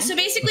 Yeah. So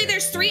basically,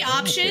 there's 3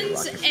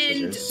 options,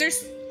 and there's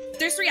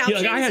 3 Yeah,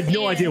 options. like I had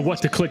no idea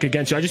what to click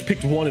against you. I just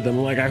picked one of them.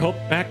 I'm like, I hope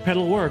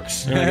backpedal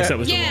works. And I guess that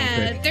was the wrong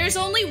Yeah, pick. there's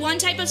only one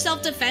type of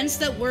self-defense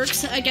that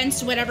works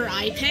against whatever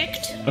I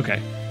picked.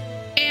 Okay.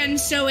 And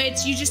so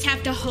it's you just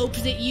have to hope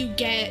that you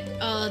get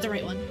the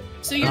right one.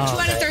 So you're 2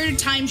 out of 3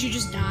 times you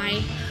just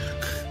die,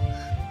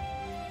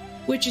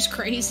 which is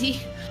crazy.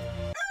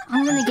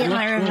 I'm gonna get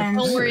my revenge.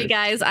 Don't worry,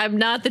 guys. I'm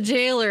not the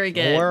jailer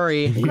again. Don't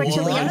worry. Quickly,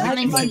 I'm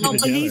coming I to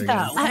don't believe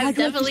that. I'm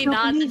definitely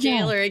not the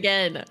jailer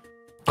again.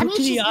 I mean,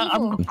 she's evil.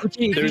 I'm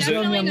There's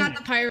definitely not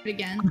the pirate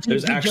again.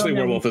 There's actually a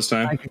werewolf this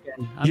time.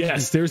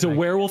 Yes, there's a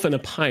werewolf and a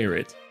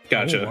pirate.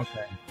 Gotcha. Oh,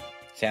 okay.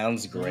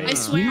 Sounds great. I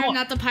swear I'm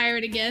not the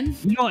pirate again.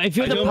 You know, if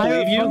you're I the don't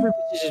pirate, believe you. rock, paper,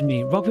 scissors,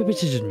 me. Rock, paper,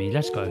 scissors, me.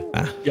 Let's go.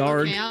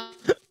 Yard. Okay, I'll-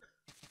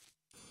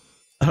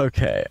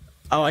 Okay.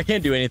 Oh, I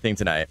can't do anything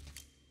tonight.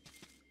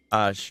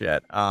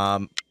 Shit.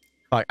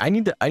 Fuck. I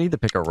need to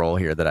pick a role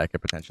here that I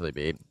could potentially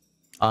be.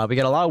 We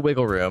got a lot of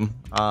wiggle room.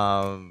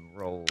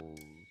 Roles.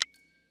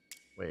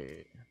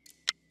 Wait.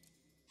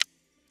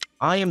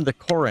 I am the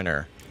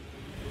coroner.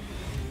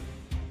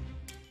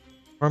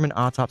 Perform an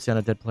autopsy on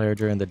a dead player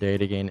during the day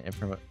to gain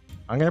information.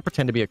 I'm gonna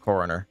pretend to be a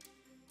coroner.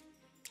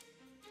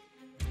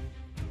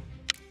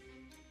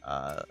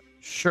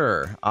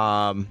 Sure.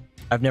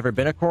 I've never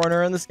been a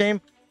coroner in this game.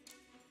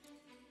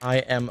 I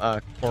am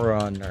a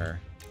coroner.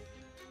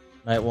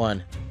 Night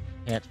 1.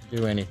 Can't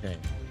do anything.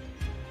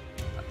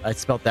 I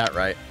spelt that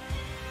right.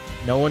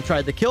 No one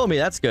tried to kill me.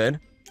 That's good.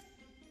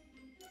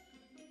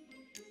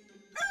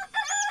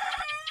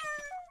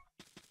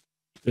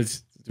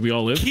 Do we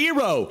all live?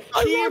 Hero.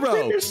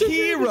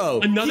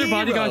 Another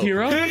bodyguard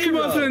hero? Hey,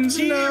 muffins,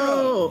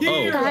 no.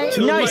 Guys,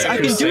 Nice. I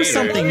can do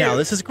something now.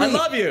 This is I great.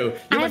 love you.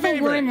 I You're my have a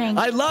favorite. warning.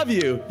 I love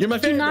you. You're my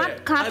Do favorite.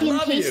 not copy I and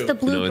love paste you. the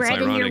blue No, it's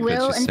bread in your ironic that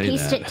will you and say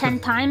paste that. it 10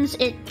 times.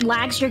 It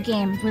lags your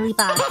game really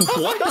bad.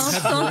 What?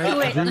 Don't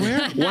do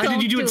it. Why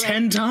did you do Don't it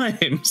 10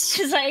 times?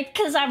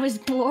 Because I was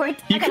bored.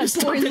 You I could have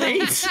got bored.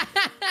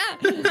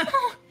 stopped at 8.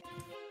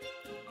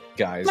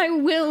 Guys. My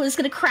will is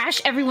gonna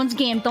crash everyone's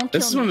game. Don't kill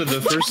This is me. one of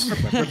the first.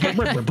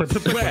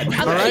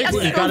 All right.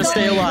 You gotta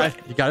stay alive.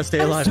 You gotta stay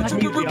alive.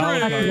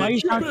 Why are you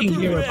shouting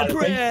hero?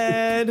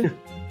 Bread.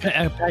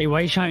 Patty, why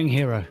are you shouting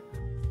hero?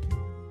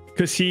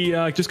 Because he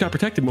just got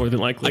protected more than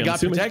likely. I I'm got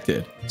assuming.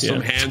 protected.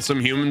 Some handsome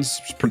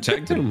humans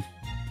protected him.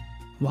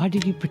 Why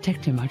did you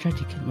protect him? I tried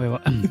to kill him. Wait,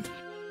 what?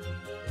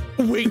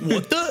 Wait,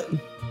 what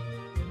the?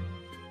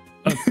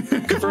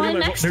 Confirming I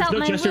my- maxed there's out no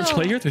my jester in will.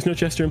 play here? There's no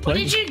jester in What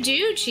play? did you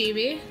do,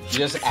 Chibi?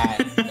 Just add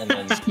and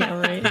then. Yeah,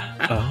 right.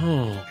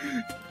 Oh.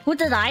 What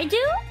did I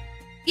do?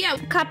 Yeah.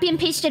 Copy and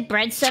pasted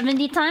bread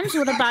 70 times.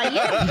 What about you?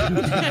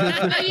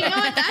 Oh, you know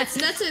what?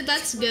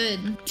 That's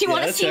good. Do you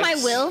want to see my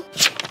will?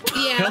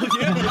 Yeah.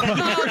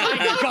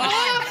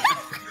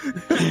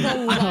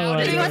 Oh my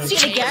god. Do you want to see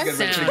it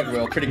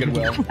again? Pretty good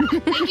will.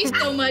 Thank you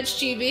so much,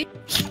 Chibi.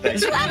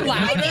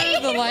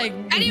 Louder, the like.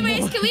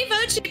 Anyways, can we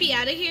vote Chibi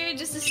out of here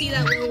just to see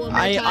that little one more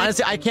I time?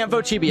 honestly I can't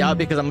vote Chibi out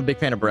because I'm a big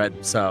fan of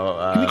bread. So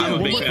I'm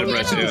a big fan of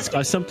bread To too.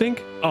 discuss something?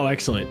 Oh,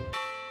 excellent.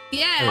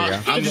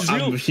 Yeah.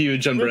 I'm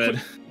huge on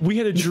bread. We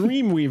had a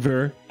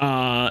Dreamweaver,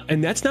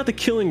 and that's not the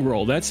killing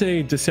role. That's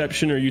a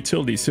deception or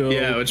utility. So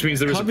Yeah, which means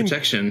there was a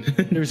protection.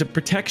 There's a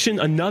protection,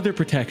 another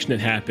protection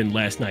that happened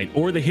last night,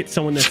 or they hit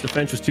someone that's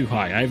defense was too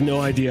high. I have no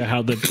idea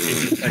how the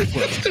effect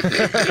works.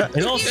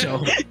 And also,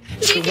 the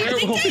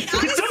werewolf. Can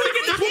somebody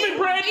get this woman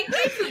bread?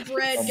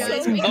 Bread,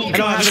 guys. Oh I don't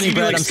god, have any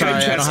bread. I'm sorry.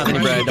 I don't have any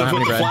bread. Don't have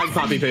any bread. Flag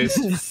copy paste.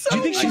 Do you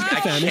think she's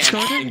famine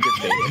starter?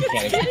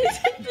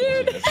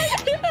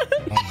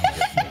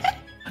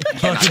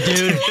 Fuck you,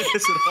 dude.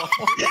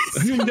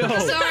 You know,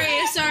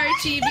 Sorry,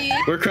 Chibi.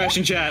 We're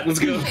crashing chat. Let's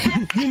go.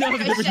 you know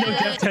that there was no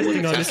death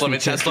testing on this. Test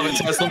limit, test limit,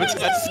 test limit,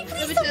 test.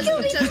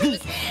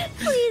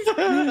 Please.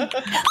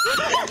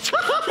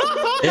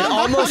 It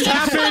almost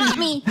happened.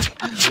 Me.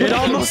 It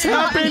almost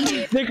happened.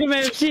 Look at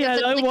MC. I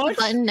Click the what?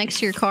 button next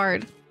to your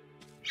card.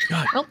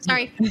 Oh,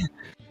 sorry.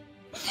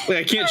 Wait,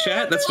 I can't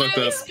chat? That's fucked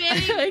up.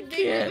 I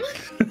can't.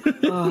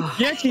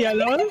 Yes,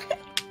 hello.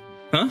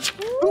 Huh?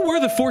 Who were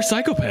the 4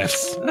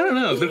 psychopaths? I don't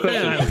know. Good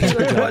question. Yeah.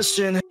 Good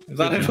question.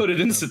 Glad I voted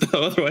instant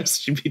though, otherwise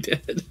she'd be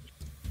dead.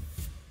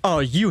 Oh,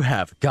 you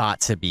have got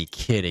to be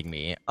kidding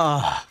me.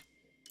 Oh.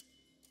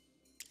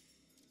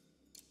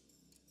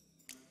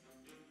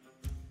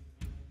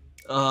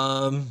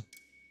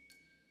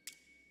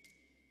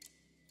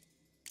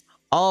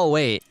 Oh,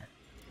 wait.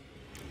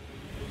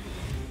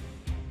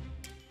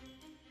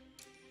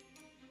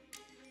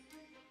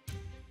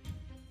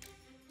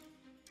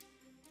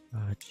 Oh,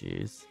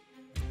 jeez.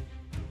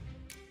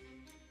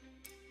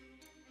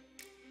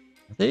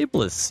 Are they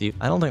able to see?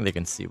 I don't think they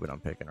can see what I'm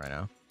picking right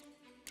now.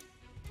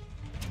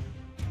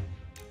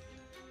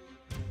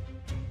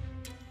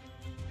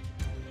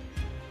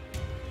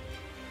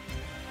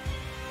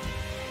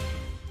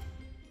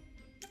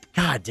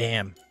 God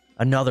damn.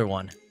 Another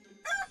one.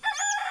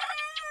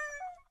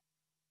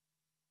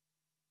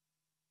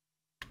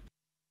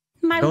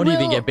 My Don't will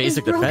even get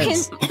basic is broken.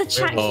 defense. The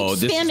chat Oh,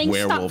 keeps this is spamming. Stop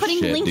werewolf putting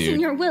shit, links in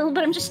dude. your will,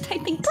 but I'm just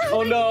typing.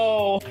 Oh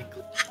no!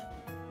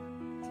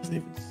 Doesn't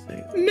even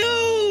say.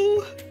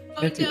 No!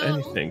 Can't do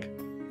anything.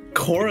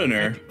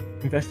 Coroner.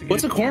 Investigate.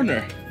 What's a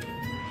coroner?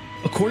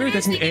 A corner?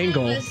 That's an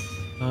angle.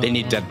 They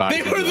need dead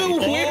bodies. They were the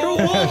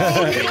werewolf!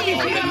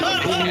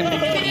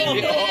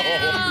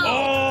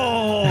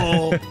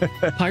 Oh!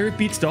 Pirate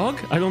beats dog?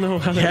 I don't know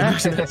how that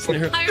works in that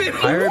scenario.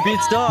 Pirate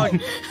beats dog.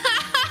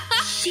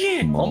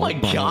 Shit! Oh my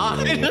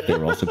god! They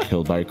were also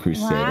killed by a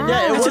crusader. Wow.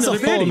 Yeah, it That's was a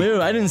another full vanity.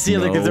 moon. I didn't see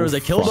like if there was a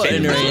kill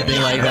button or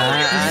anything like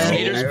that.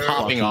 Haters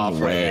popping off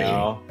right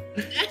now.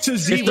 So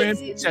Z ran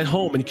at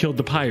home and killed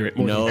the pirate.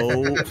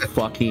 No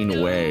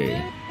fucking way.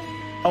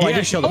 Oh, I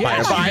did kill the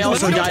pirate, but I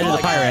also died to the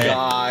pirate.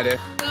 God.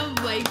 Oh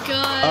my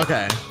god.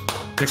 Okay.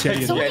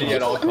 So many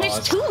at all people, and there's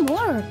costs. 2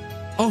 more.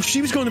 Oh,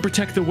 she was going to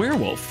protect the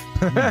werewolf.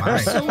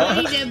 So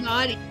many dead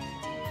bodies.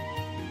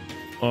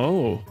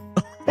 Oh.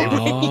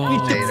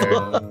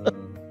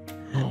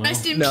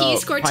 Rest in No,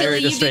 peace, pirate Cortilla.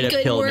 You just straight did up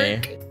good killed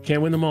work. me.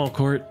 Can't win them all,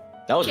 Court.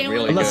 That was Can't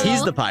really win. Unless good. he's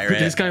the Did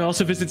this pirate. guy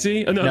also visit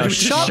Z? Oh, no, No, he was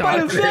just shot by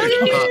the What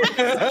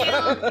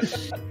the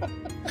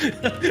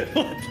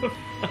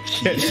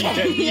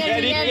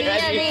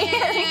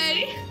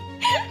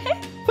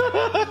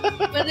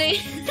fuck? But they.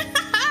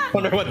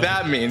 Wonder what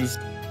that means.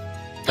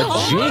 A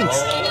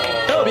jinx.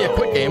 That'll be a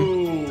quick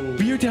game.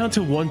 We are down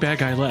to one bad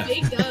guy left.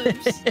 Big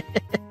dubs.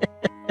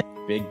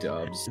 Big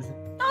dubs.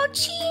 Oh,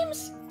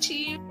 Cheems.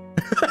 Cheap.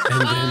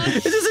 And then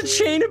Is this a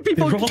chain of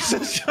people? they're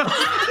also shot.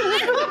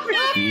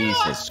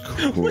 Jesus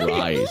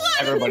Christ.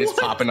 Everybody's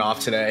popping off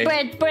today.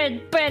 Bread. Bread.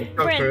 Is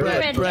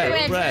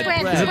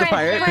it the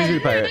pirate? Who's the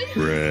pirate?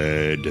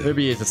 Red.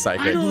 Maybe he's a I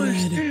psychic. don't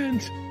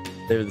understand.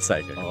 They were the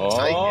psychic.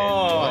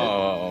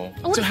 Oh.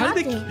 What So how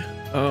did they? happened?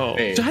 Oh,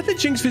 Hey. so how did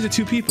Jinx visit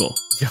 2 people?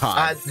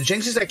 God.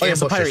 Jinx is that Oh, yes,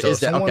 the ambusher, pirate so is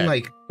dead. someone Okay.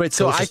 like Wait,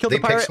 so I killed the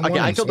pirate. Okay,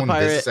 I killed the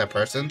pirate. That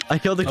person. I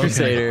killed the Okay.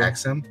 crusader.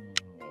 Attacks him.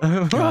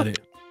 Got it.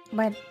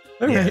 Bread.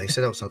 Yeah, Okay. they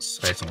said it was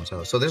by someone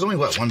else. So there's only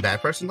what, one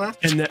bad person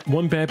left? And that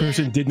one bad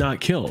person did not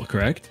kill,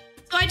 correct?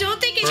 So I don't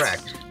think it's.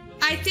 Correct.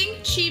 I think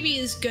Chibi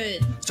is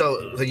good.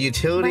 So the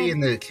utility Right.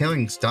 and the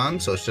killing's done.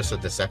 So it's just a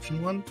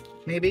deception one,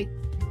 maybe.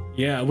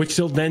 Yeah, which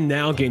will then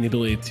now gain the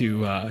ability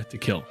to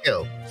kill.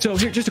 Kill. So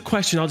here, just a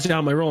question. I'll just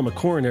out my role. I'm a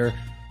coroner.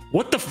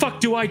 What the fuck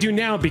do I do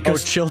now?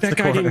 Because chill that the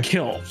guy coroner. didn't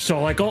kill. So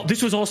like, all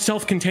this was all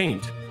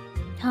self-contained.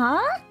 Huh?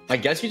 I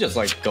guess you just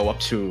like go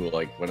up to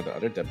like one of the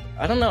other dead.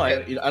 I don't know. I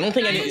don't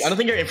think I don't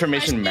think your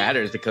information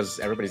matters because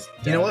everybody's.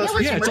 You know what?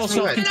 Yeah, it's all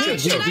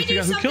self-contained. Should Yeah, I we do figure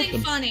out who killed something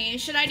them. funny?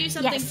 Should I do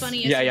something Yes.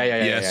 funny? Yeah.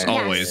 Yes, yeah.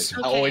 always.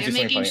 Okay, Always do I'm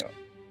something making funny.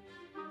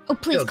 Oh,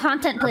 please, Yo,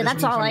 content play.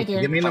 That's all I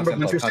do. Give me a number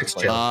 1 through 6.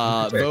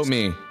 Chill. Vote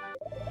me.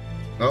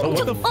 Oh,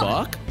 What the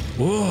fuck?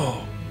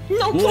 Whoa.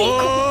 No, please.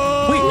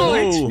 Whoa!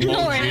 Wait,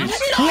 No,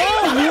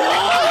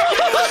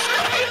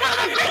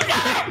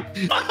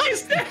 What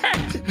is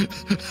that?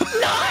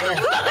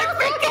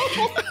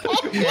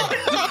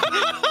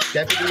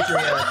 Deputies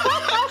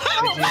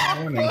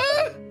are warning.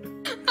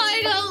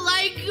 I don't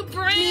like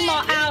bread.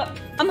 Mimo out.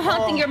 I'm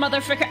haunting your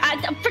motherfucker.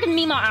 I'm freaking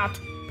Mimo out.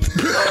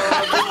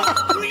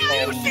 Oh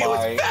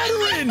my.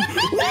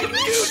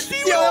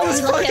 Yo, that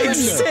was Look at fucking him.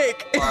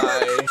 sick.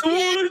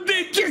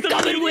 You're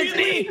coming with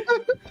me.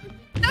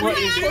 Look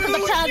at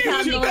the child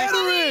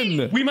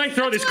handler. We might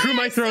throw this. Crew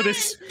might throw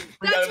this.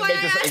 That's why I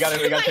asked we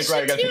gotta if I pick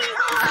right. should do. You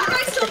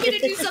guys told me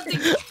to do something.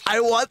 I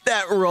want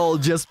that roll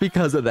just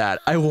because of that.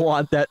 I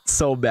want that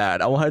so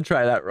bad. I want to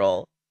try that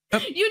roll.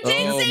 You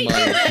did Oh say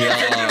my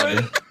you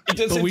god.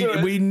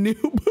 But we knew.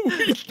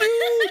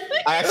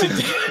 I actually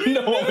didn't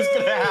know what was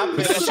gonna happen.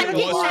 The second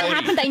that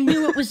happened, I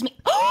knew it was me.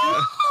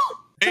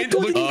 And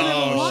look,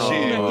 Oh,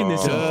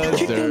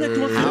 shit.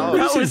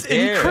 That was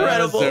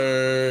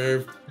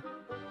incredible.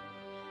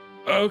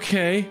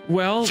 Okay,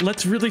 well,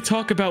 let's really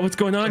talk about what's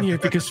going on here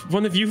because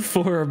one of you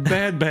four are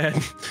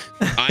bad.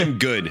 I'm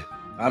good.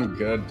 I'm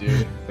good,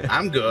 dude.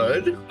 I'm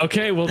good.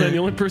 Okay, well then the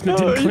only person that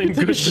didn't claim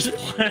good was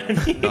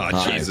Platty.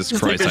 Oh, Jesus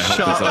Christ. I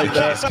hope this is the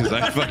case because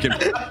I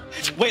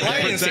fucking Wait,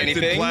 I didn't say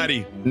protected anything.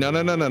 Platty.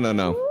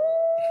 No.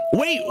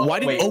 Wait, why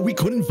did? Wait. Oh, we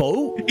couldn't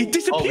vote. It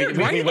disappeared,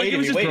 we right? Like it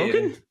was just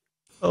broken?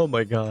 Oh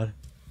my god.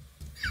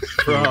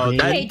 Bro,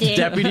 that Hey, dude.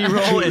 deputy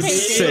roll is Hey,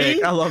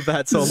 sick. I love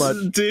that so much.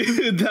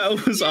 Dude,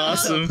 that was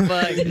awesome.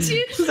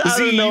 See,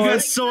 you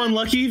got so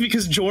unlucky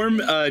because Jorm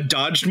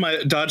dodged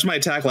my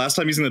attack last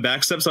time using the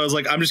backstep, so I was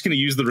like, I'm just gonna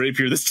use the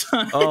rapier this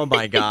time. Oh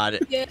my god.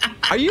 Yeah.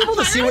 Are you able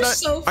to see what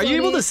So Are you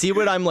able funny. to see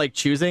what I'm like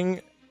choosing?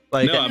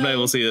 Like No, I'm not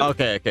able to see it.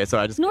 Okay, so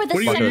I just Nor the What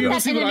are you- second you able to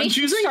that see what I'm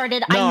animation choosing?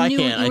 started, No, I I knew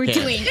can't, what you I were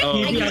can't. doing. Oh,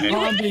 I okay. knew I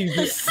can't believe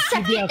the you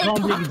second did it that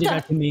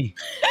popped to me.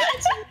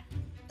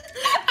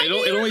 It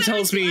only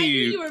tells I knew me.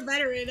 you were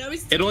veteran. I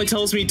was. It only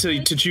tells me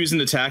to choose an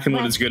attack and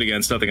what it's good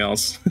against, nothing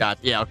else.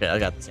 yeah, okay, I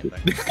got the same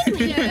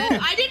thing. Yeah,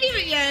 I didn't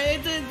even. Yeah,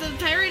 the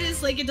pirate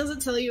is like it doesn't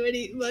tell you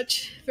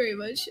very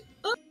much.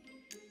 Oh.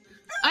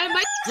 I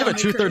might. You have a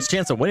 2/3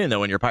 chance of winning though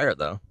when you're pirate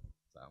though.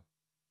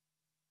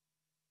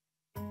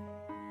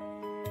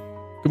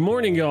 Good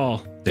morning,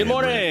 y'all. Good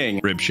morning.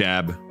 Rib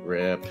Shab.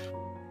 Rip.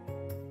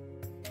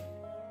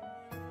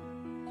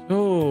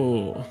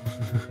 Oh.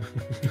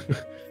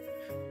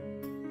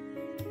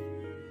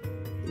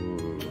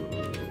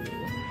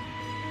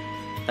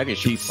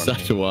 He's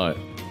such a what?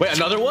 Wait,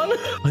 another one?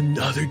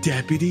 Another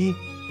deputy?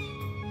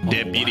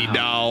 Deputy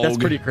dog. That's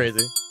pretty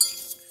crazy.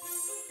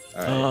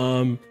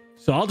 So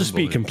I'll just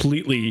be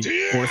completely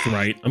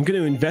forthright. I'm going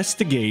to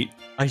investigate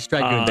I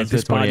strike you into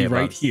this body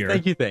right bucks. here.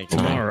 Thank you.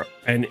 Tomorrow,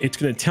 and it's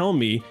going to tell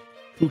me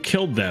who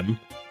killed them,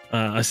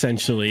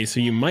 essentially. So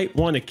you might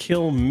want to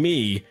kill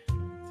me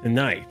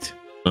tonight.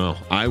 Oh,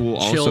 I will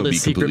also be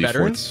completely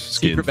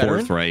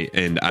forthright,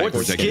 and I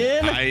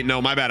protected. I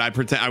no, my bad. I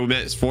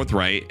meant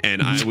forthright,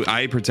 and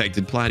I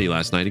protected Platy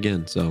last night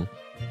again. So,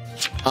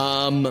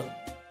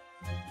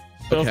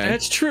 So if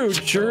that's true,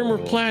 Germ or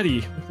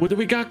Platy, what do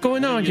we got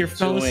going on here,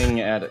 fellas?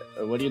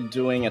 What are you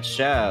doing at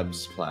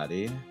Shab's,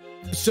 Platy?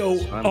 So,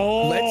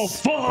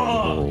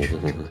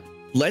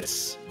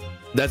 let's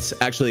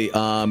actually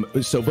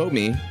so vote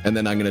me, and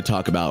then I'm going to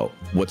talk about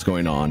what's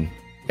going on,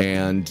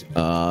 and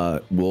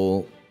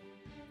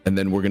and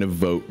then we're going to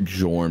vote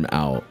Jorm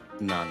out.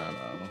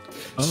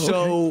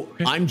 No.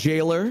 I'm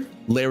jailer.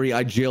 Larry,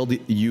 I jailed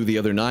you the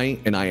other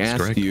night, and I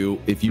asked you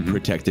if you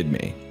protected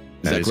me.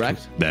 Is that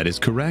correct? That is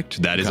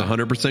correct. That is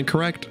 100%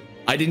 correct.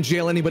 I didn't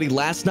jail anybody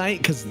last night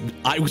because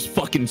I was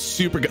fucking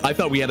super. I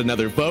thought we had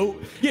another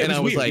vote, and I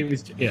was like,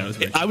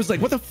 I was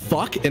like, what the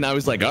fuck? And I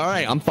was like, all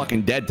right, I'm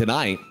fucking dead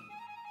tonight.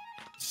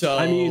 So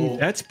I mean,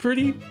 that's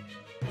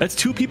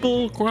two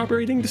people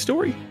corroborating the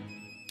story.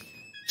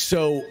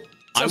 So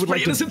I would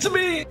like innocent to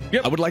me.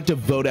 I would like to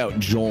vote out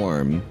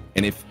Jorm,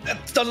 and if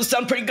that doesn't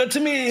sound pretty good to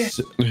me.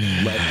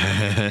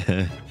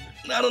 I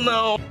don't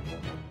know.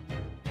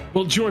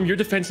 Well, Jorm, your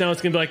defense now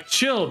is gonna be like,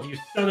 chill, you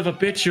son of a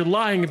bitch, you're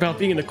lying about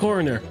being the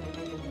coroner.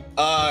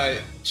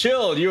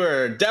 Chill, you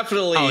are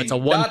definitely it's a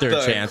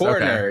 1/3 chance.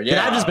 Coroner. Okay.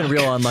 Yeah. I've just been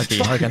real unlucky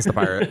against the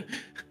pirate,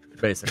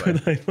 basically.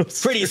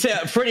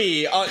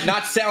 pretty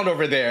not sound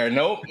over there.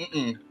 Nope.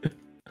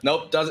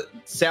 Nope.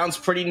 Sounds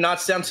pretty not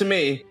sound to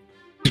me.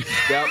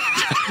 Yep.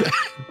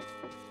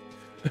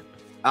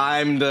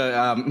 I'm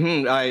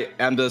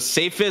the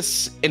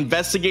safest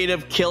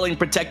investigative killing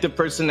protective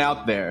person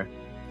out there.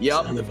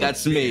 Yep,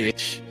 that's me.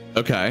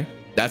 Okay,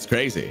 that's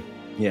crazy.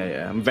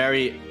 Yeah.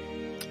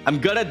 I'm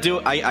good at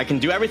I can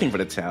do everything for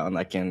the town.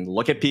 I can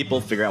look at people,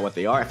 figure out what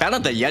they are. I found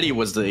out that Yeti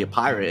was the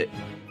pirate,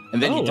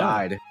 and then he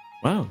died.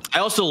 Wow. I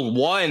also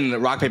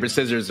won rock paper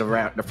scissors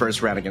the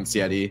first round against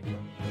Yeti.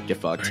 Get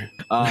fucked.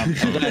 And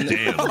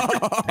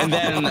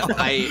then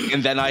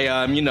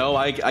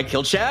I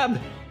killed Shab.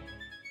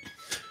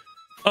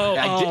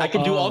 I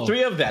can do all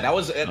three of that.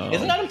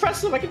 Isn't that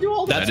impressive? I can do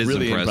all that. That's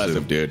really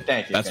impressive, dude.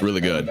 Thank you. That's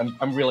really good.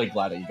 I'm really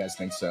glad that you guys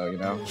think so. You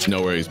know.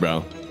 No worries,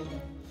 bro.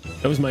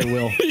 That was my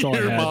will. That's all I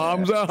Your had.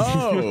 mom's a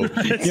hoe.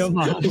 Your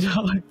mom's a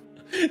hoe.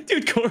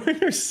 Dude,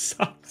 coroner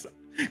sucks.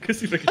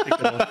 Because if I can take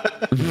it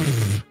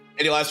off.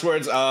 Any last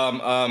words?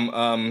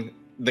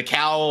 The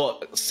cow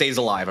stays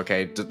alive.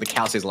 Okay, the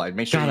cow stays alive.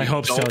 Make sure. God, I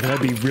hope so.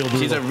 That'd be real.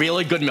 She's a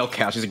really good milk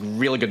cow. She's a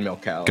really good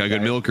milk cow. Got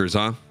good milkers,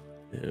 huh?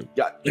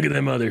 Yeah. Look at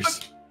them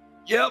others.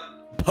 Yep.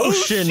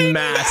 Potion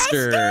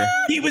master.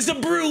 He was a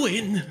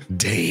Bruin.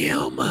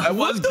 Damn. I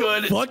was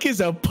good. What the fuck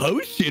is a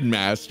potion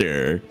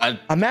master?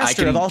 A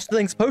master of all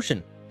things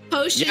potion.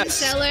 Potion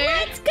seller.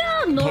 Let's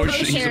go. Nor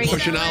Potion- he's a carry.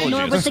 potionologist.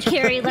 Nor with the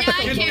carry. Let's Yeah,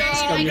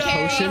 go. I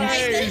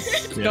carry.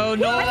 Potions. Go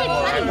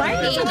Why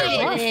are you so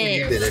buff?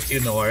 You did it,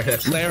 you know.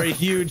 Larry,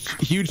 huge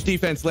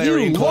defense,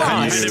 Larry. You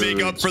had to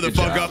make up for the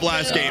fuck up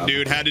last game,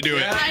 dude. Had to do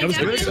it. I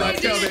definitely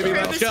Let's go, baby.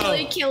 Let's go.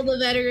 purposefully killed a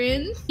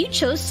veteran. You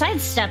chose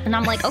sidestep, and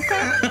I'm like,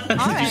 okay, all Did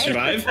you right.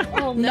 survive?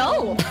 Oh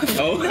no.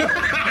 Oh.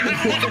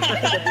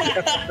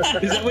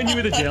 Is that when you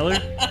were the jailer?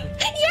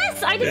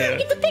 Yes, I didn't even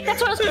get to pick.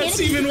 That's what I was That's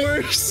panicking even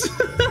worse.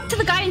 to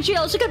the guy in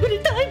jail. She's like, I'm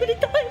gonna die. I'm gonna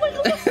die.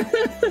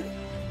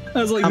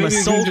 I was like, I'm a maybe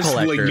it soul just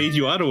like collector. made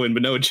you auto win,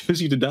 but no, it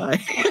chose you to die.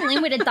 The only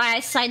way to die, I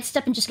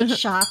sidestep and just get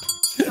shot.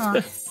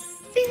 Aw.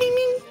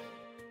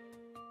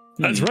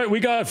 That's right. We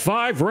got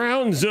 5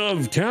 rounds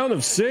of Town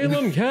of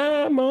Salem.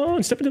 Come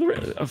on, step into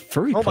the a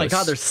furry. Oh my puss.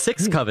 god, there's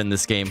 6 Cov in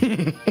this game.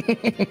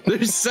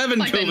 There's 7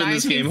 Like Cove the in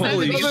this game.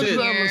 Holy 1970s shit.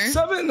 here.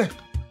 7.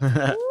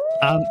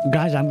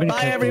 Guys, I'm gonna. Bye,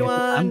 collect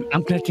everyone.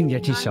 I'm collecting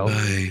Yeti soul.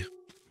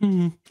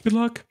 Good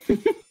luck.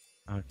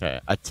 Okay,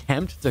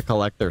 attempt to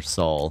collect their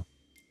soul.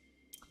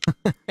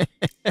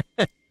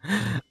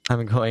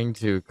 I'm going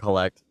to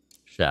collect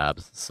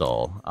Shab's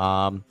soul.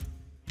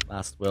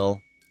 Last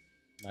will,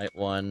 night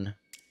 1,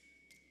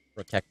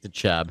 protected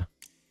Shab.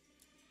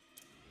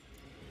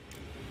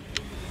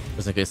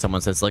 Just in case someone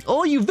says like,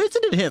 "Oh, you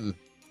visited him."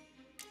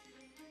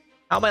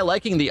 How am I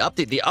liking the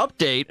update? The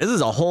update. This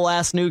is a whole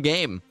ass new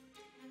game.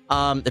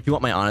 If you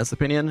want my honest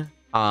opinion,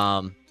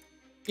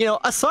 you know,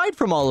 aside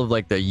from all of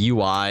like the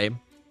UI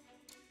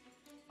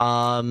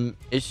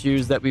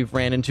issues that we've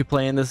ran into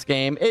playing this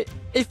game, it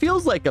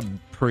feels like a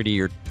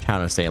prettier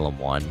Town of Salem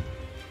 1.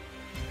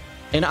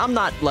 And I'm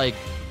not like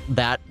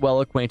that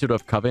well acquainted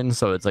with Coven,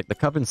 so it's like the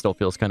Coven still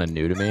feels kind of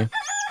new to me.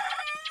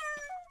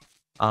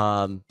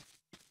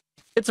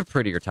 It's a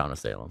prettier Town of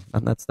Salem,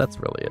 and that's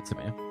really it to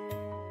me.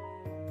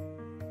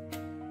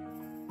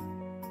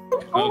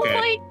 Oh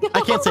my god!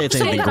 I can't say it's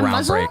anything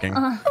groundbreaking.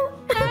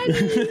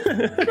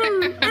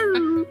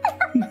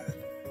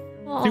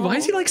 Dude, why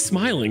is he like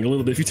smiling a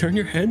little bit? If you turn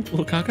your head, a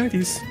little cockeyed,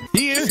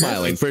 he is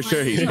smiling for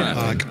sure. He's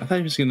smiling. I thought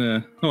he was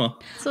gonna. Oh, well.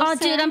 Oh,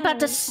 dude, I'm about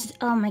to.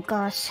 Oh my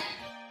gosh.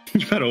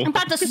 I'm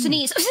about to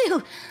sneeze.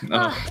 Oh!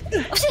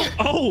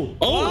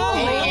 What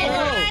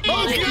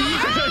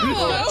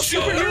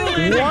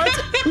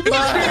the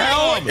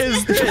hell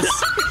is this? They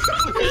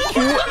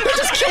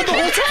just killed the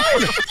whole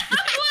town!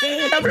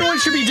 Everyone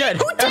should be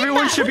dead.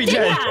 Everyone should be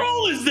dead. What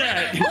role is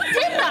that? Who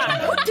did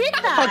that? Who did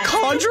that? A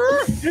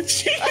conjurer? Who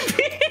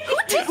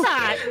did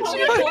that?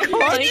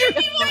 Why did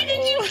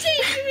you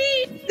take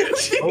me?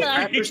 Oh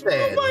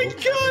my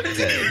god!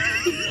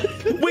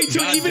 Wait,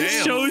 so it even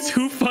shows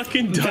who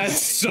fucking does.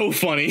 That's so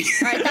funny.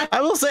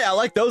 I will say I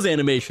like those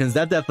animations.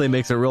 That definitely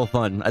makes it real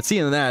fun.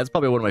 Seeing that, it's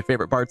probably one of my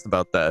favorite parts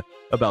about this.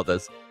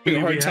 Having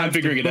a hard time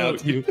figuring it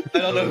out. I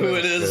don't know who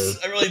it is.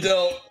 I really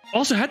don't.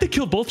 Also, had to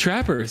kill both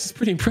trappers. It's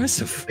pretty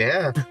impressive.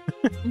 Yeah.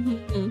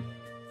 It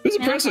was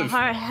impressive.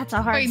 That's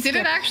a hard. Wait, did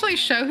it actually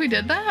show who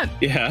did that?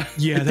 Yeah.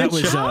 Yeah, that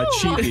was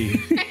Chibi.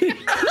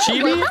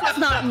 Chibi? That's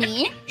not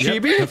me.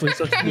 Chibi? Definitely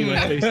such a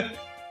my face. A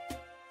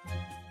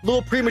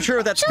little premature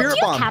with that spirit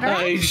bomb.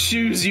 I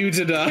choose you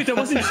to die. Wait, that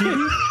wasn't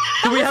Chibi?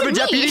 Do we have a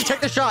deputy? Take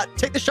the shot.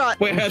 Take the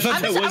shot. Wait, I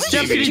thought that was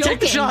deputy. Chibi. Take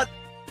the shot.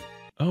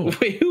 Oh.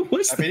 Wait, who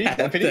was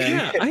that?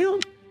 Yeah, I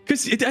don't.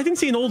 Because I didn't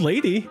see an old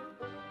lady.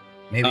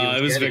 Maybe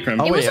it was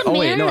Vikram. It was a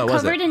man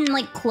covered in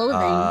like clothing.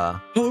 Oh,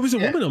 it was a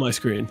woman on my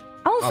screen.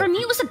 Oh, for me,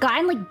 it was a guy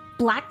in like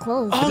black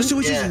clothes. Oh, so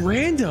it's just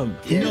random.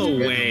 No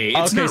way.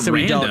 It's Okay, not so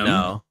we random. don't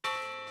know.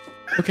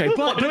 Okay,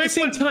 but at the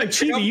same time,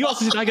 Chibi, you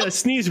also said I gotta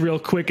sneeze real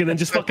quick and then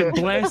just fucking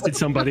blasted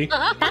somebody.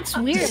 That's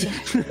weird.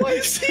 Why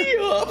is he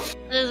up?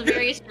 That is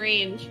very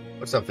strange.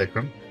 What's up,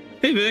 Vikram?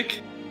 Hey,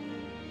 Vic.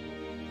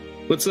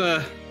 What's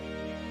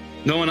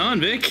going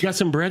on, Vic? Got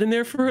some bread in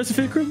there for us,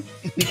 Vikram?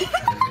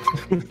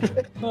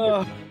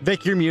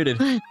 Vic, you're muted.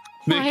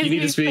 Vic, you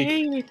need to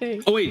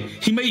speak. Oh wait,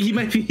 he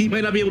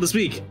might not be able to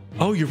speak.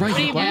 Oh, you're right.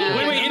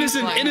 Wait,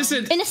 innocent. He's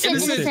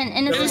innocent.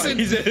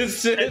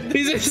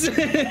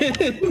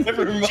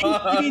 Never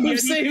mind. You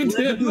saved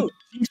him.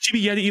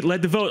 Chibi Yeti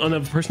led the vote on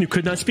the person who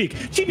could not speak.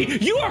 Chibi,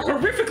 you are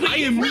horrifically. I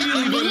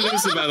immediately voted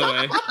innocent, by the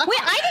way.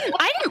 Wait,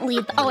 I didn't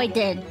lead. Oh, I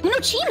did. No,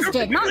 Cheems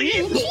did, not me.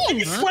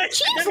 Cheems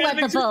led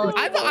the vote.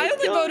 I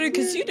only voted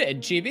because you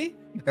did, Chibi.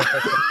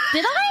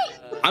 Did I?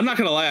 I'm not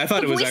gonna lie. I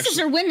thought the it was voices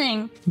actually. Are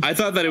winning. I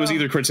thought that it was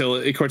either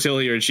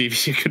Cortilli or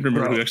Chibi. I couldn't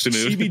remember who actually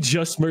moved. Chibi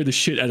just murdered the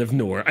shit out of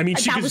Nor. I mean,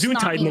 she was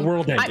Zuntide and the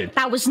world ended.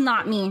 That was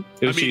not me.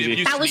 It was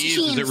Chibi. That was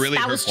Cheems.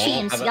 That was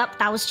Cheems. Yep,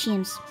 that was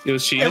Cheems. It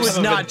was Cheems. It was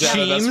not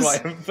Cheems.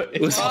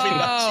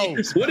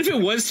 What if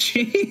it was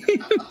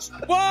Cheems?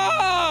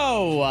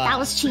 Whoa! That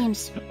was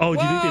Cheems. Oh,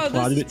 do you think they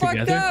plotted it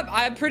together? Up.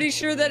 I'm pretty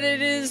sure that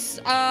it is.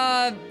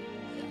 I'm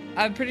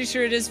pretty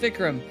sure it is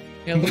Vikram.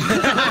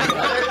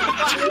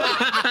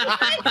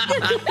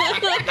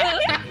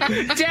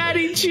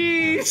 Daddy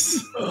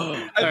Cheese. All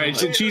right,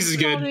 Cheese is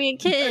good. Me a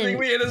kid. I think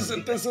we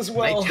innocent this as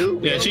well.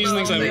 Yeah, Cheese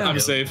thinks I'm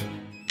safe.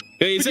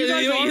 They said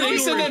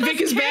that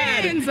Vic is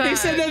bad. They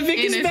said that Vic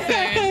is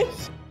bad.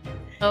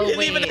 Oh, he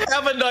didn't even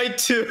have a night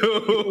two.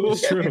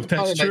 That's true.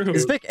 That's true.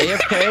 Is Vic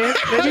AFK?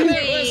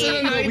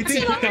 No, we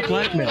think Vic got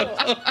blackmailed.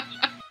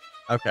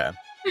 Okay.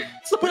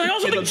 But I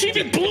also think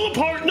Chibi blew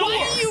apart Nor.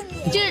 I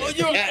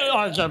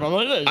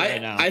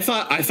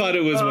thought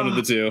it was one of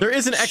the two. There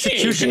is an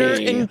executioner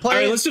in play.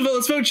 All right, let's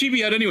vote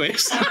Chibi out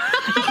anyways.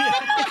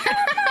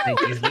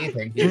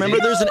 Thank you. Remember,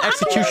 there's an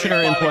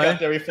executioner in play.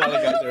 We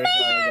finally got there.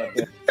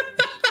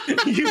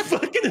 You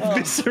fucking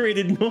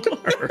eviscerated Nor.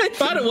 I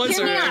thought it was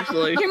her,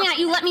 actually. Hear me out.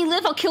 You let me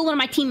live, I'll kill one of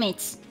my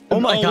teammates. Oh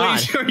my god.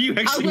 Wait, are you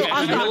actually?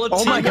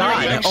 Oh my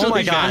god. Oh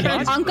my god.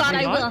 On God,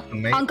 I will.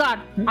 On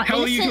God. How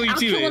will you kill your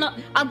teammate?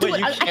 I'll do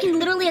it. I can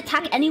literally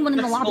attack anyone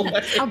in the lobby.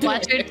 I'll do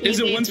it. Is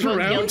it once per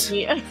round?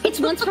 It's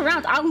once per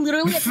round. I'll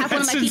literally attack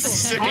one of my people.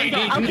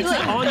 I'll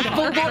do it.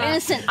 Vote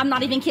innocent. I'm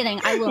not even kidding.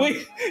 I will.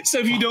 Wait, so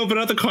if you don't put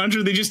out the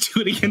conjure, they just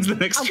do it against the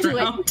next I'll do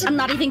round? it. I'm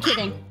not even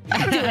kidding.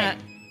 I'll do it.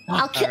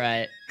 I'll kill. All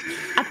right.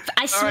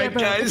 I swear, all right,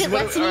 guys.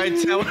 Wait,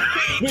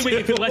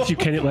 If it lets you,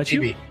 can it let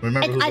you?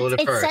 Remember who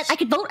voted It first. said I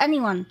could vote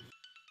anyone.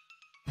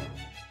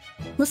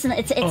 Listen,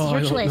 it's your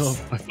I don't choice. know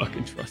if I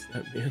fucking trust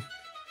that man.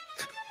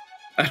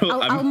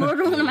 I'll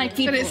murder one of my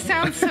people. But it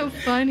sounds so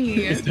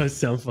funny. It does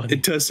sound funny.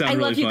 It does sound I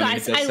really love you funny.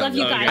 guys. I love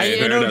you guys.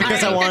 Okay, I know fair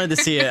because enough. I wanted to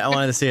see it. All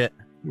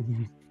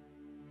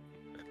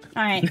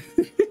right.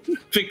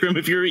 Vikram,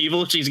 if you're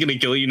evil, she's gonna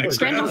kill you next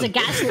Grendel's a round.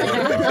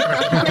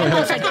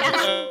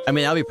 gaslighter. I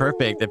mean, that'll be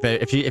perfect.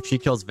 If she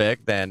kills Vic,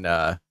 then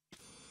I'm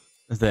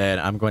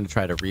going to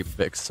try to reap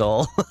Vic's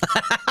soul.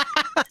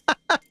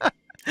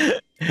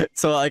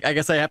 So I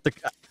guess I have to.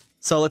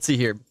 So let's see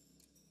here.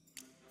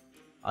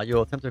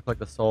 You'll attempt to collect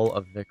the soul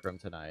of Vikram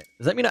tonight.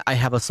 Does that mean I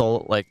have a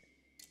soul? Like,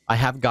 I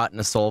have gotten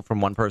a soul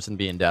from one person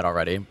being dead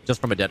already,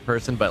 just from a dead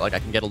person, but like I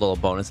can get a little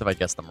bonus if I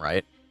guess them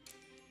right.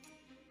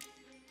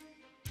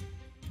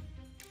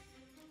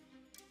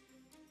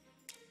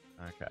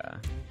 Okay.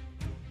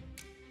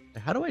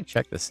 How do I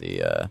check to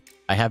see?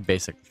 I have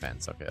basic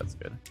defense. Okay, that's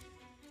good.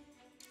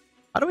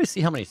 How do I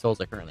see how many souls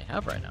I currently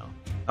have right now?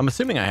 I'm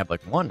assuming I have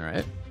like 1,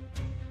 right?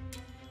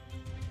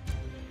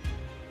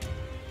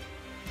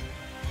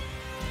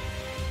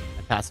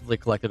 I passively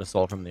collected a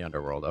soul from the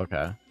underworld.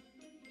 Okay.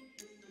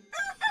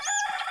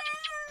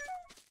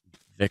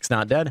 Vic's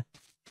not dead.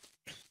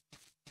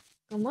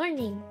 Good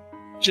morning.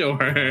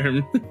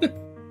 Jorm.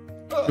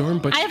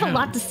 I have a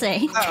lot to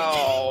say.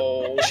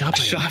 Oh.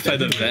 Shot by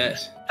the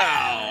vet.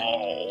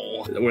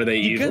 Ow. Were they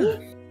evil?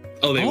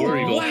 Oh, they were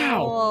evil.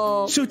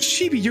 Wow. So,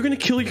 Chibi, you're going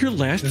to kill your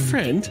last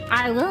friend?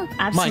 I will,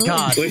 absolutely. My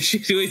God.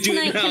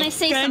 Can I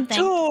say something?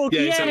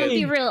 Yeah, I'm gonna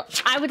be real.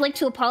 I would like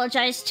to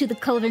apologize to the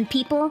Coven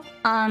people.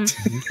 I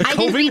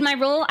didn't read my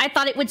role. I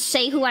thought it would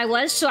say who I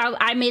was, so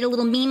I made a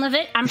little meme of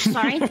it. I'm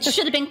sorry.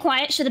 Should have been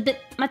quiet. Should have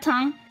bit my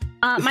tongue.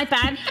 My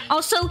bad.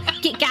 Also,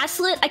 get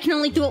gaslit. I can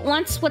only do it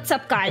once. What's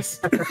up, guys?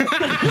 What's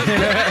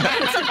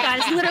up,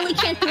 guys? Literally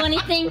can't do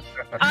anything.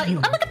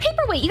 I'm like a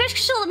paperweight. You guys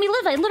should let me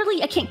live.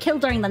 I can't kill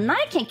during the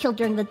night. I can't kill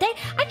during the day.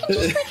 I can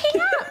just like hang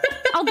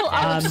out.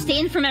 I'll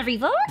abstain from every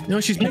vote.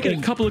 No, she's making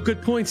a couple of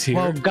good points here.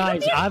 Well,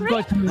 guys, I've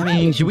got some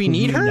names. Do we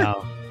need her?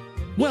 Now.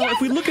 Well, if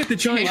we look at the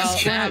giant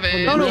stat,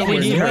 no, we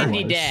need her.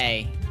 Windy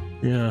day.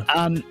 Yeah.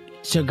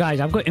 So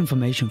guys, I've got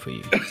information for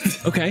you.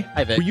 Okay.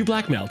 Were you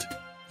blackmailed?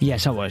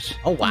 Yes, I was.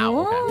 Oh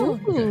wow.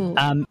 Okay.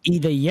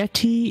 Either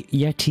Yeti,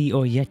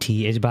 or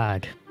Yeti is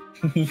bad.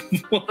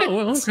 Oh,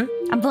 well, okay.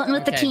 I'm voting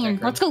with the team.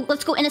 Let's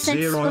go,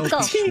 innocents. Let's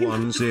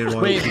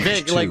go. Wait,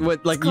 Vic, like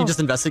what? Like you just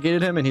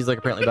investigated him, and he's like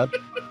apparently bad.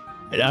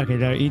 Okay,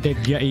 no, either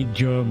Yeti,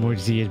 Germ, or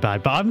Z is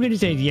bad, but I'm gonna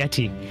say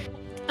Yeti.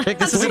 Vic,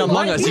 this isn't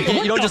Among Us. You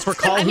don't just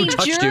recall who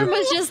touched you. Germ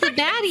was just the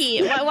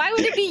baddie. Why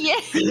would it be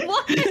Yeti?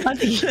 What? I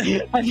think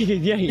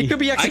it's Yeti. It could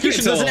be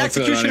executioner. There's an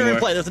executioner in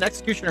play. There's an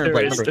executioner in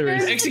play.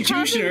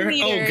 Executioner.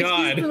 Oh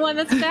God. He's the one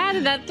that's bad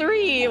in that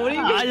 3. What are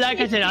you like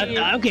I said,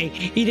 okay,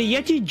 either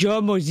Yeti,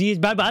 Germ, or Z is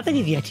bad, but I think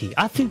it's Yeti.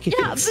 I think it's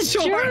but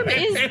Germ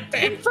is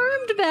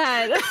confirmed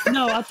bad.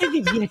 No, I think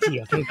it's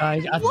Yeti. Okay,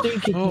 guys, I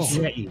think it's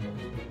Yeti.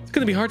 It's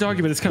gonna be hard to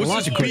argue, but it's kind of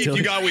logical. What's the beef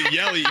you got with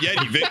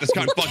Yeti, Vic? That's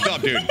kind of fucked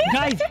up, dude.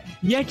 Guys,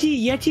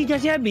 Yeti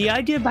doesn't have me. I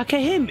do back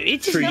at him.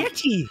 It's just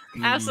Yeti.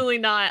 Absolutely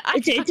not.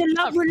 It's a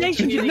love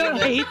relationship, no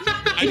hate.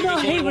 It's no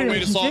hate one way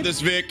to solve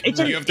this, Vic.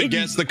 You have to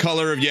guess the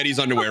color of Yeti's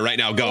underwear right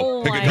now.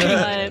 Go. Oh my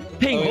God.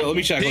 Pink. Let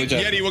me check.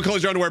 Yeti, what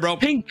color's your underwear, bro?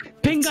 Pink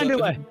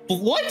underwear.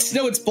 What?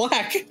 No, it's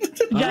black.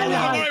 All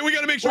right, we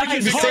gotta make sure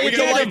Guys, say it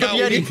again,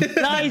 Yeti.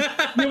 Lies.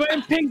 You're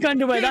wearing pink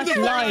underwear. That's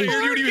lies.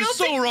 Dude, he was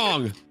so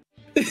wrong.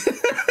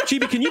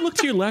 Chibi, can you look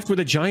to your left where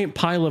the giant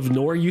pile of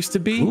Nor used to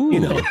be? Ooh.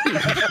 You know,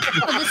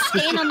 the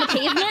stain on the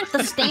pavement.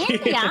 The stain,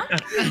 yeah.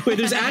 Wait,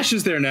 there's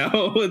ashes there now.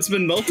 It's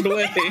been melted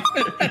away.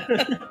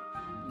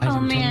 Oh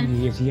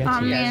man! Oh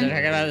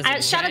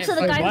man! Shout out to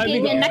the guy who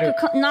gave me a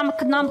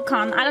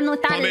Necronomicon. I don't know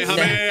what that is. Oh,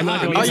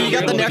 you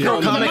got the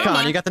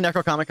Necronomicon. You got the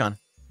Necronomicon.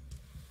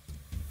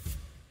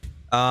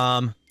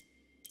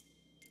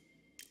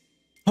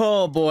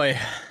 Oh boy.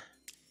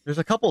 There's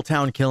a couple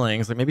town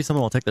killings. Like maybe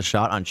someone will take the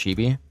shot on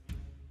Chibi.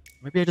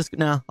 Maybe I just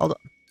I'll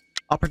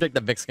predict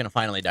that Vic's gonna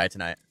finally die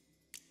tonight.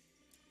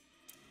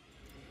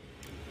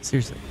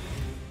 Seriously.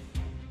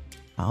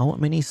 How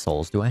many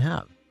souls do I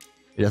have?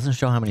 It doesn't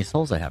show how many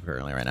souls I have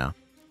currently right now.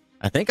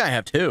 I think I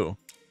have 2.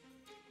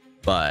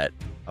 But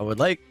I would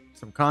like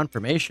some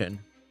confirmation.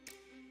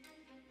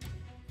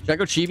 Should I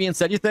go Chibi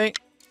instead, you think?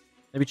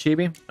 Maybe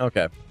Chibi?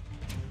 Okay.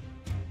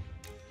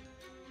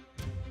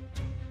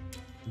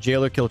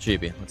 Jail or kill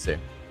Chibi? Let's see.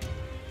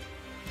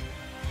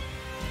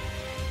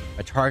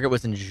 My target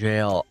was in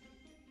jail.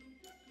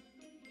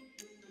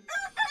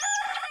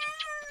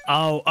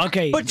 Oh,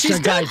 okay. But she's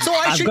dead, so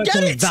I should get it.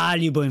 I've got some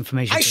valuable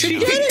information. I should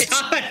get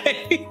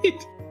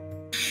it.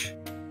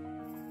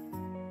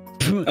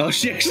 Oh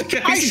shit!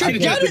 I should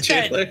get it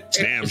then.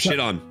 Damn, shit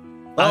on.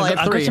 Well, I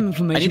have 3. Got some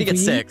information. I need to get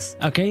for you. 6.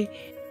 Okay.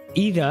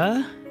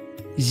 Either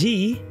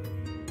Z,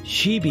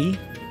 Chibi,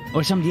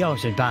 or somebody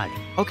else is bad.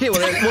 Okay,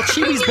 well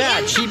Chibi's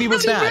bad. Chibi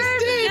was bad.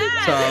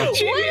 So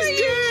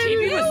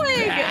Chibi was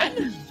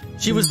bad.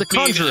 She was the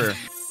conjurer.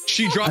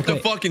 She dropped a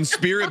fucking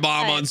spirit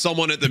bomb on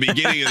someone at the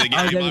beginning of the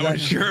game. I would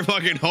sure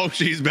fucking hope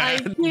she's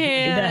bad. The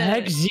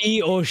heck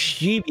Z or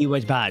Chibi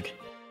was bad?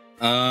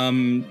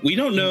 We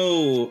don't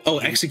know. Oh,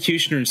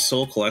 Executioner and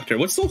Soul Collector.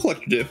 What's Soul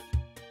Collector do?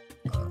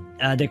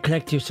 They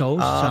collect your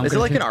souls. Is it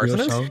like an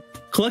arsonist?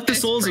 Collect the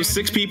souls of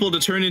 6 people to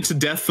turn into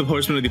Death, the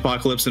Horseman of the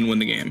Apocalypse, and win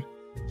the game.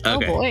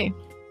 Okay. Oh boy.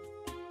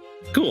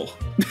 Cool.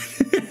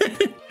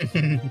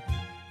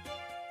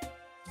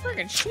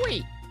 Freaking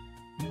sweet.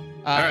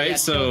 All right, yeah,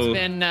 so it's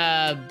been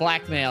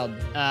blackmailed.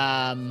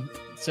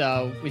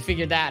 So we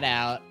figured that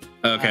out.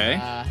 Okay.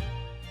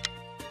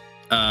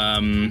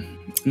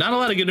 Not a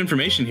lot of good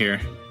information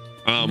here.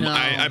 No.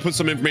 I put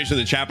some information in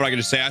the chat, but I can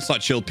just say I saw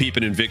Chill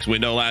peeping in Vic's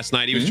window last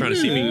night. He was trying to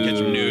see if he can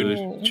catch him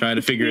nude. Trying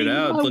to figure it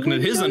out, looking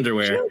at his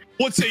underwear.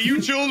 What say you,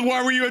 Chill?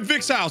 Why were you at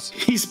Vic's house?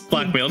 He's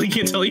blackmailed. He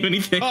can't tell you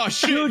anything. Oh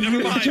shit!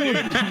 Never mind, dude.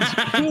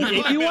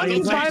 If you want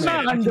to buy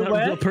my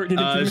underwear,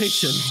 pertinent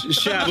information.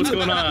 Shab, what's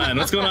going on?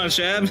 What's going on,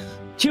 Shab?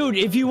 Dude,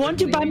 if you want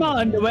to buy my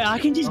underwear, I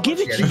can just give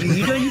it to you.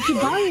 You don't need to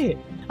buy it.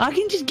 I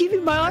can just give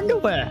you my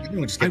underwear.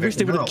 I wish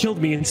they would have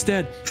killed me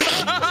instead.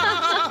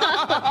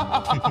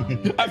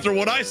 After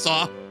what I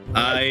saw.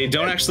 I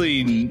don't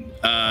actually.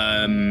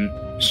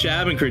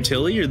 Shab and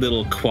Curtilli, you're a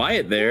little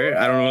quiet there.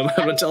 I don't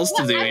know what else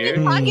to do here. I've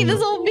been talking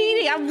this whole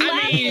meeting. I'm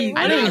laughing.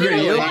 I didn't hear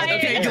you.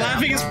 Okay,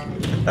 laughing is.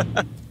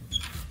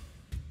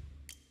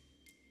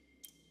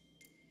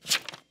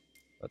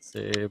 Let's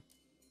see.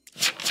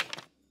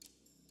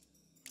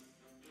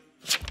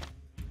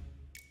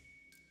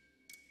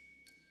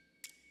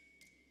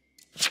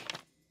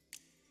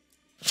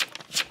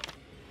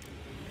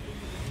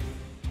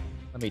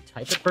 Let me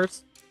type it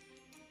first.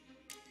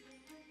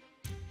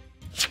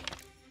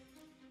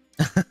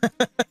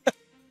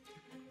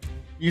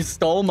 You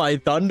stole my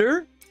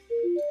thunder?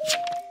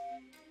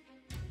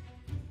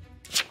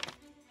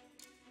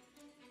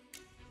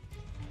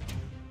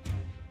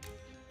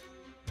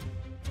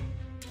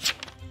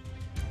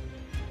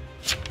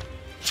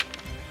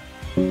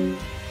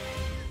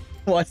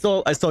 Well, I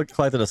still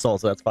collected a soul,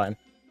 so that's fine.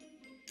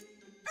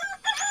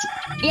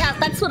 Yeah,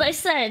 that's what I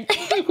said.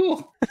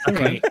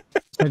 Okay.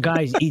 So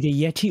guys, either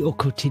Yeti or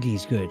Cotilli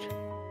is good.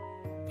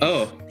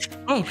 Oh,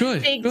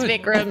 good. Thanks, good.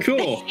 Vikram. Oh,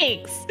 cool.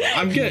 Thanks.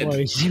 I'm good.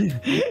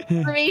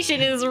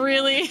 Information is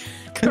really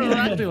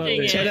corrupting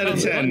it. 10 out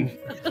of 10.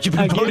 You've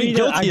been voting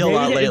guilty a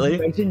lot lately.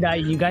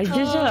 That you guys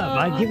deserve.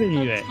 I've given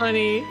you it.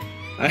 Funny.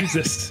 Who's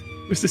this?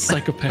 Who's this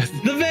psychopath?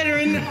 The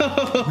veteran.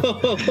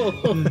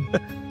 No.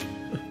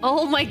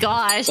 Oh my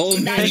gosh. Oh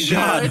my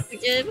God.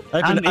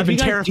 I've been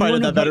terrified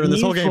of that veteran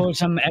this whole game. For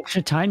some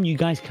extra time, you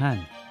guys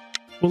can.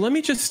 Well, let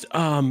me just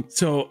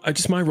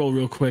just my role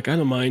real quick. I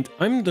don't mind.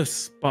 I'm the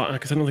spy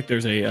because I don't think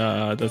there's a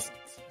the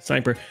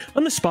sniper.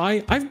 I'm the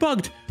spy. I've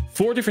bugged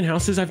 4 different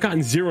houses. I've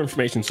gotten 0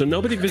 information, so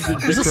nobody visited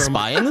Vikram. There's a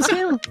spy in this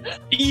game?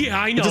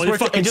 Yeah, I know.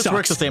 It just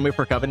works the same way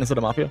for Coven instead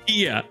of Mafia?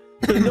 Yeah.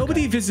 So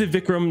nobody visited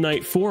Vikram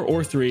night 4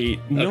 or 3.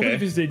 Nobody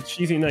visited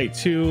Cheesy night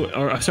 2,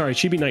 or sorry,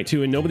 Chibi night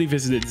 2, and nobody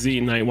visited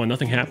Z night 1.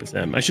 Nothing happens to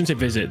them. I shouldn't say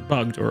visit,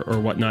 bugged or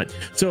whatnot.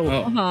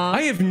 So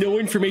I have no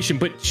information.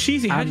 But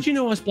Cheesy, how did you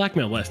know I was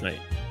blackmailed last night?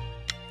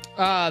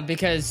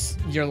 Because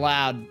you're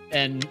loud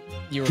and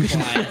you were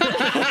quiet.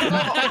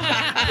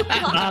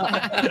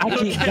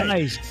 Actually,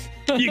 guys,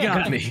 you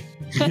got me.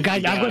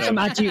 Guys,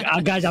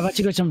 I've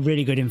actually got some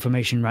really good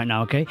information right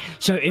now. Okay,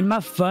 so in my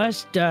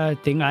first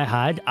thing I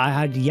had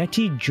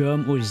Yeti,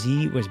 Germ, or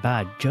Z was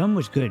bad. Germ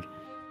was good.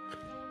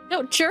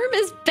 No, Germ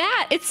is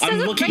bad. It says I'm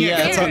looking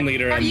at the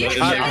leader.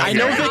 I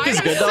know Vic is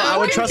good though. I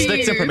would trust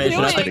Vic's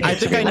information. I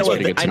think I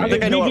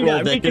know what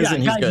role Vic is,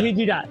 and he's good.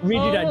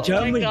 Redo that.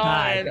 Germ was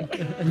bad.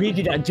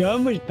 Redo that.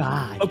 Germ was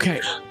bad.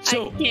 Okay,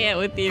 so I can't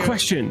with you.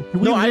 Question.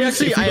 No, I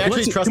actually trust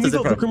this. Can we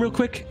go Vikram real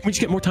quick? Can we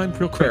just get more time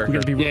real quick? We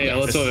gotta be yeah,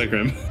 let's go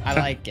Vikram. I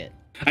like it.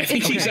 I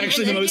think he's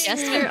actually the most.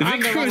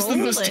 Vikram is the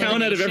most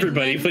town out of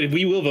everybody, but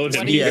we will vote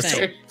him. Yes.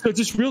 So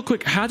just real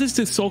quick, how does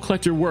this soul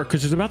collector work?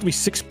 Because there's about to be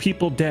 6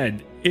 people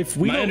dead. If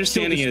we My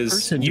understanding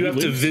is you have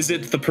to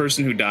visit the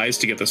person who dies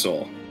to get the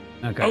soul.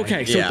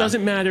 Okay, so it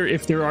doesn't matter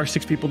if there are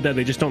 6 people dead;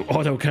 they just don't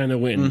auto kind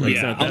of win. Like,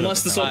 Yeah,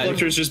 unless the soul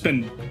collector has just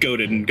been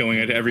goaded and going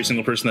at every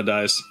single person that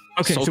dies.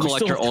 Okay, soul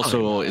collector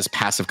also is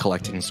passive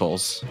collecting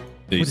souls.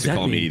 They used to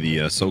call me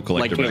the soul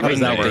collector. Like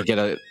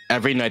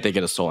every night they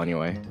get a soul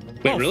anyway.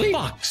 Wait, really?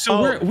 Fuck.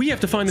 So we have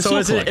to find the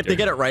soul collector. If they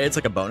get it right, it's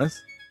like a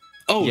bonus.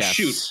 Oh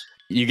shoot!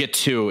 You get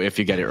 2 if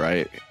you get it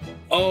right.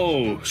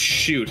 Oh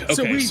shoot!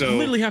 Okay, so we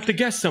literally have to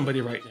guess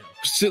somebody right now.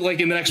 So, like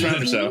in the next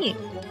round or so.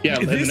 Yeah,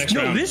 in the next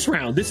round. This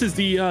round. This is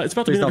the. It's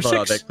about to Please be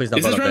number 6. Please don't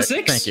is this round 6?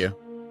 6? Thank you.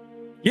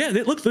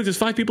 Yeah, look, there's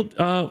 5 people.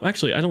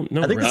 Actually, I don't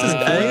know. I think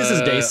this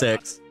is day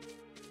 6.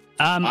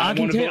 I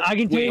can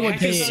tell you what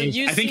day it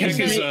is. I think Heck is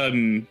this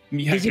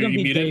is gonna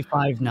be day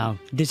 5 now.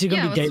 This is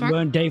gonna be we're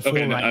on day 4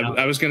 right now.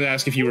 I was gonna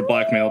ask if you were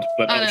blackmailed,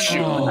 but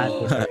shoot.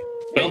 Well,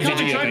 did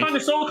you try to find the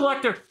soul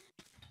collector?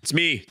 It's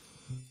me.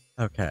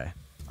 Okay.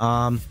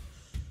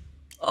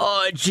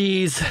 Oh,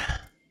 jeez.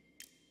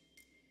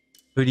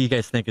 Who do you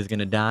guys think is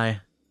gonna die?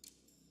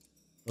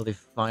 Will they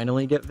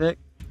finally get Vic?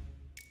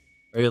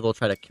 Or maybe they'll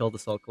try to kill the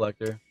soul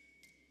collector.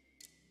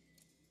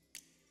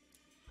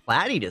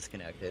 Platy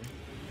disconnected.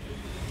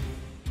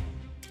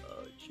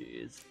 Oh,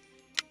 jeez.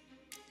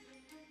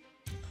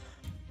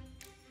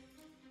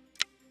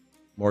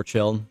 More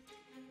chill.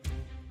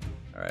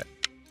 All right.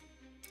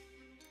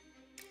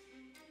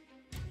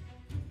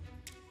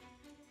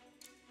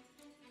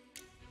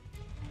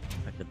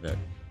 I could Vic.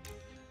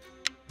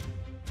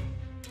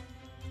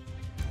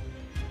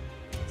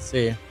 Let's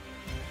see. I'm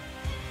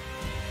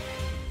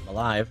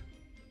alive.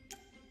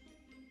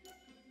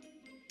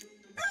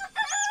 Is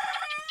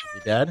he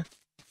dead?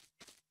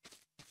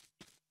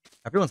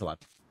 Everyone's alive.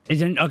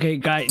 Isn't okay,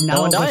 guys?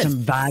 Now I've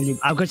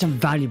got some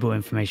valuable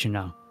information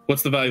now.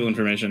 What's the valuable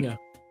information? Yeah.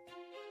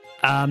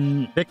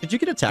 Vic, did you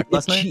get attacked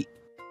last night?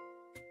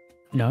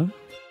 No.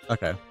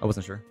 Okay, I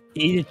wasn't sure.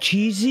 Either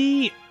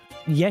cheesy,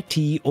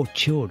 Yeti, or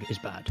chilled is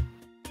bad.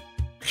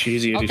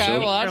 Cheesy, Yeti,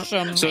 chilled. Well,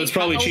 that's so it's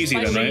probably cheesy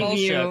then,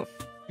 right?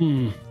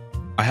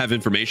 I have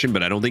information,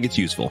 but I don't think it's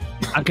useful.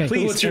 Okay.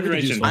 Please, what's your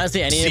information?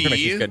 Honestly, any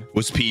information is good.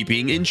 Was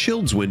peeping in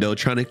Chilled's window,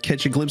 trying to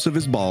catch a glimpse of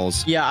his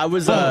balls. Yeah, I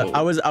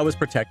was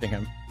protecting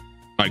him.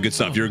 All right, good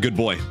stuff. You're a good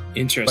boy.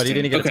 Interesting. But he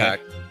didn't get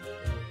attacked.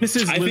 This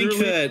is I think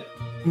that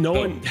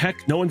no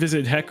one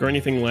visited Heck or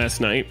anything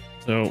last night.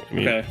 So I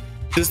mean, okay.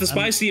 Does the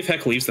spy see if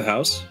Heck leaves the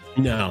house?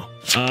 No.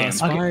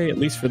 Spy, at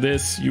least for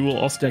this, you will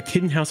also detect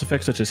hidden house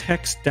effects such as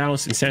Hex,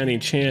 Douse, Insanity,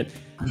 Enchant.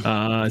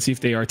 See if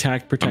they are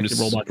attacked, protected,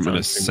 rollback. I'm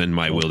gonna send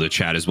my will to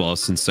chat as well,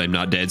 since I'm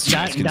not dead, so you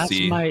guys can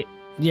see.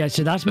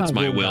 So that's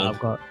my will. I've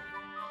got.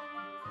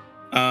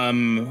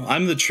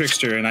 I'm the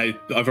trickster, and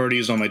I've already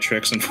used all my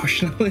tricks,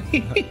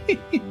 unfortunately.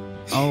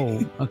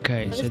 Oh,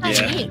 okay. So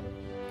yeah.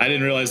 I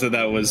didn't realize that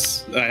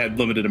I had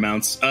limited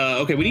amounts.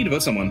 Okay, we need to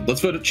vote someone.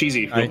 Let's vote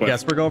Cheesy real quick. I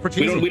guess we're going for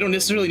Cheesy. We don't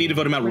necessarily need to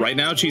vote him out right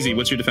now. Cheesy,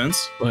 what's your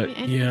defense? But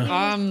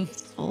yeah.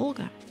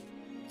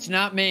 It's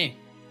not me.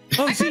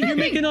 Oh, Z, you're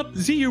making up.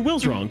 Z, your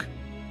will's wrong.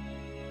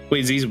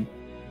 Wait, Z's.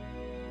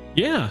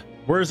 Yeah.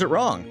 Where is it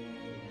wrong?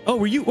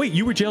 Oh,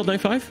 you were jailed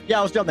night 5? Yeah,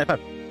 I was jailed night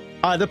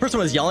 5. The person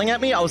was yelling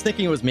at me. I was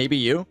thinking it was maybe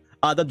you.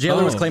 The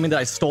jailer was claiming that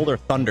I stole their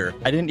thunder.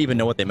 I didn't even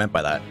know what they meant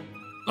by that.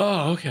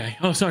 Oh, okay.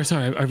 Oh, sorry.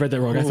 I read that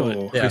wrong. I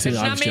thought. Yeah. It's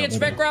not me. It's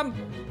Vikram.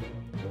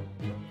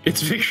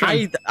 It's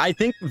Vikram. I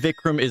think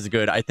Vikram is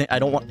good. I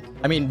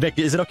mean, Vic,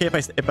 is it okay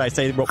if I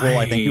say what role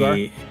I think you are?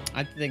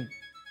 I think.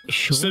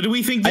 Sure. So do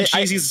we think that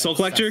Cheesy's a soul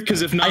collector?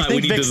 Because if not,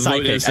 we need to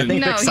vote innocent. I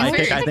think Vic's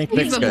psychic. I think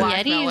Vic's good.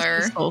 I think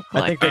All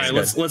right,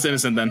 let's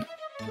innocent then.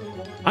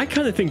 I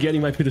kind of think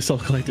Yeti might be the soul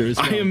collector as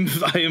well.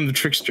 I am the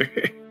trickster.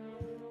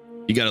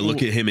 You got to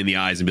look at him in the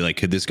eyes and be like,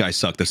 could this guy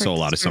suck the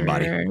soul out of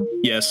somebody?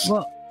 Yes.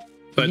 Well,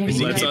 but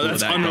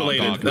that's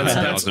unrelated.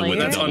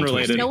 That's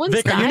unrelated.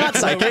 Vic, are you not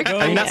psychic?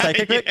 Are you not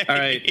psychic, Vic? All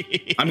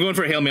right. I'm going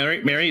for Hail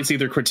Mary. It's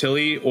either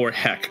Cortilli or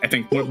Heck. I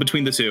think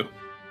between the two.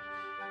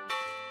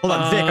 Hold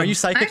on, Vic, are you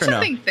psychic or no?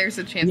 I think there's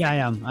a chance. Yeah, I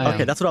am.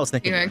 Okay, that's what I was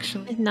thinking. You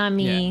actually. It's not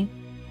me.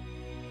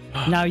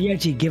 Yeah. Now,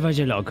 Yeti, give us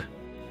a log.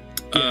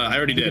 I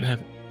already did.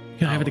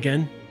 Can I have it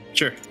again?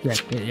 Sure.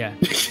 Yeah.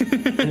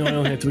 I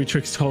only have 3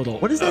 tricks total.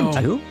 What does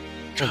that do?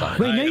 Hold on.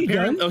 Wait, no, you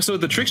don't. Oh, so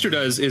what the trickster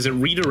does is it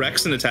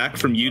redirects an attack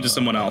from you to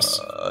someone else.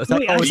 Is that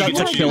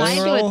the killing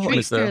roll?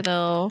 It's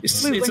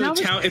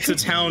a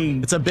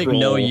town. It's a big roll.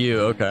 know you.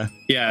 Okay.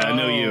 Yeah, I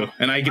know you,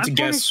 and I get to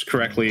guess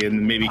correctly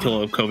and maybe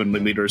kill a Coven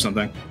leader or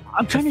something.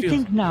 I'm trying to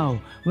think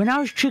now. When I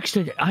was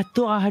trickster, I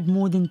thought I had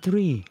more than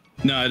 3.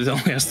 No, it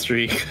only has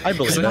 3. I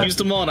believe that. I used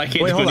them all, and I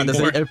can't. Wait, hold on.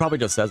 anymore. It probably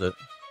just says it.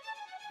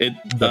 It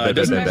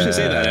doesn't actually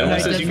say that. It only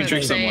says you can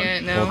trick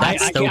someone. Well,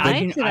 that's I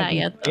didn't say that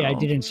yet, though. Yeah, I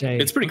didn't say.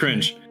 It's pretty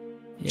cringe.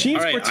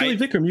 James Cortilli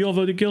Vikram, you all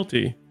voted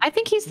guilty. I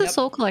think he's the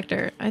soul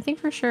collector. I think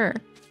for sure.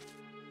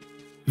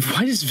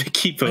 Why does Vic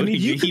keep voting?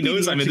 He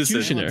knows I'm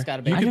innocent.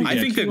 I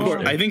think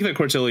that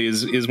Cortilli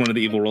is one of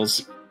the evil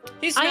roles.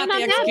 He's not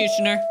the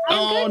executioner.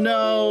 Oh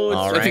no!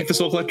 I think the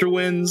soul collector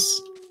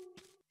wins.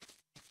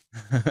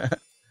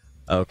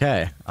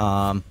 Okay.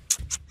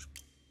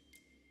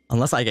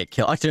 Unless I get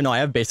killed. Actually, no, I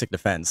have basic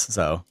defense,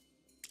 so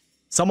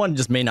someone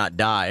just may not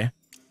die.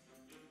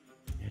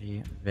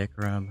 Yeti,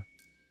 Vikram.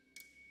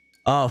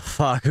 Oh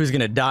fuck! Who's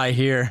gonna die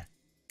here?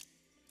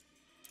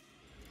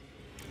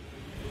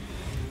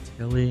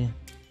 Tilly.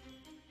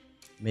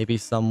 Maybe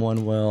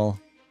someone will.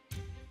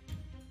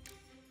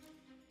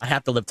 I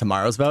have to live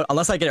tomorrow's vote,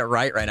 unless I get it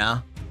right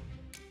now.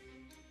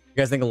 You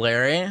guys think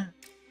Larry?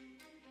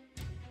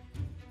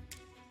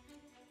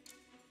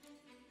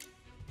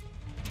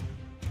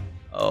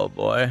 Oh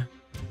boy.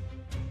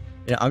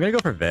 Yeah, I'm gonna go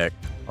for Vic.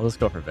 I'll just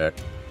go for Vic.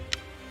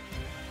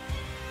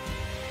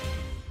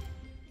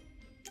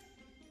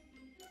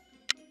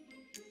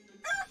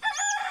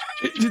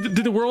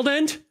 Did the world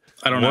end?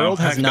 I don't know. The world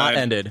has not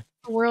ended.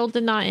 The world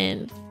did not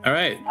end. All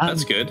right,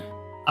 that's good.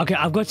 Okay,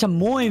 I've got some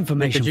more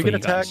information. Did you for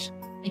get guys.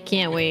 I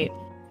can't wait.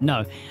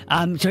 No.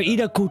 So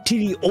either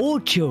Cortilli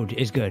or Chilled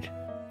is good.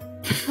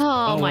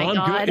 Oh my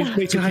god.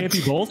 It can't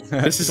be both?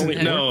 This is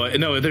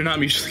no, they're not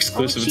mutually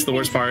exclusive. It's the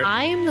worst part.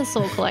 I am the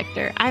soul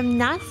collector. I'm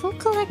not soul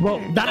collector. Well,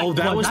 that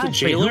was the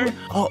jailer?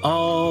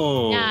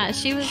 Oh. Yeah,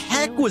 she was.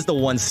 Heck was the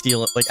one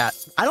stealing. Like, I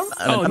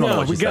don't know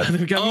what we got Oh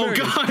murdered.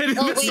 god!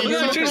 Oh wait, soul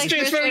collectors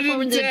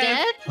transformed into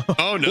dead?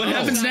 Oh no! What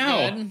happens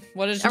now?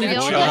 What is Are we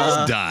all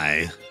death?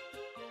 Die.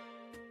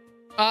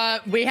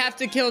 We have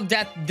to kill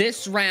death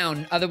this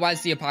round,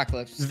 otherwise the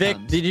apocalypse. Vic,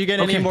 comes. did you get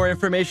any more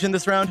information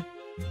this round?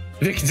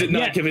 Vic did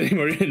not give any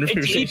more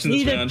information It's this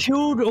either round.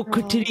 Chilled or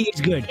Cortilli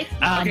is good.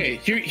 Okay,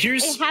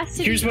 here's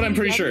what I'm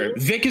pretty sure.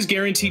 Vic is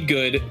guaranteed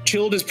good.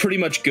 Chilled is pretty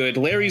much good.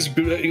 Larry's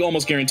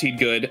almost guaranteed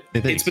good.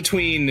 It's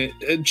between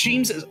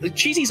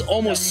Cheesy's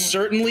almost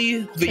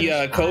certainly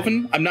the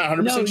Coven. I'm not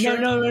 100% sure.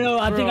 No.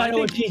 I think I know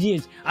what Cheesy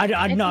is. I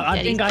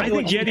think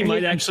Yeti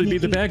might actually be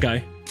the bad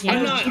guy.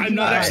 Yeah. I'm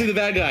not actually the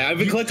bad guy. I've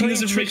been collecting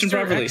this information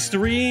properly.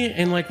 X3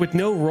 and like with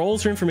no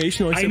rolls or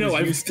information. I know.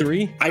 I was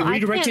 3. I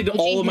redirected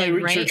all of my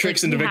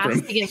tricks into Vikram.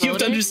 You have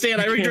to understand.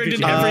 I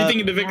redirected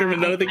everything into Vikram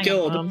and none of it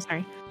killed. I'm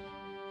sorry.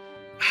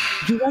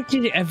 You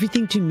directed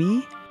everything to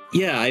me?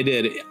 Yeah, I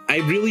did. I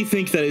really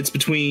think that it's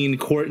between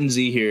Court and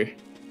Z here,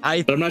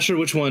 but I'm not sure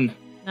which one.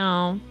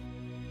 No.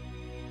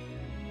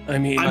 I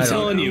mean, I'm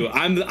telling you,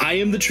 I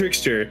am the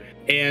trickster,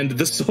 and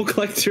the soul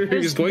collector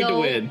is going to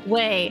win.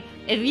 Wait,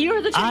 if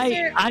you're the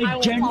trickster, I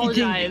will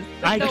apologize.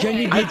 I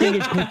genuinely think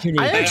it's Cortilli.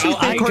 I actually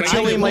think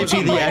Cortilli might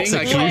be the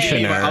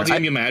executioner. I'll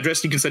DM you my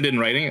address. You can send it in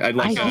writing. I'd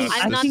like.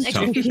 I'm not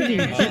executing.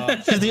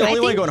 She's the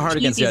only one going hard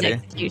against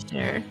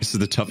Yeti. This is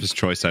the toughest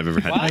choice I've ever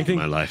had in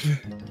my life.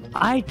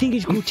 I think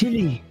it's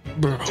Cortilli.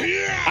 Bro.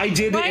 I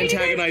did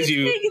antagonize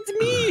you. It's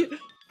me.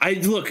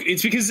 Look,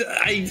 it's because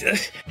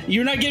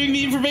you're not giving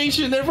me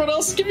information. Everyone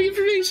else is giving me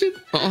information.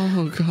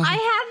 Oh god. I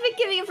have been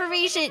giving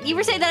information. You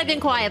were saying that I've been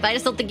quiet, but I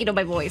just don't think you know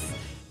my voice.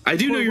 I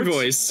do know your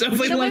voice. I've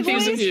played one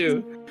games with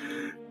you.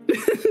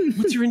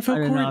 What's your info? I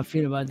don't know how I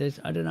feel about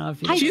this. I don't know how I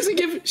feel.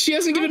 She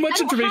hasn't given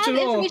much information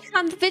at all.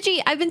 On the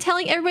Vigi. I've been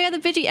telling everybody on the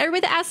Vigi.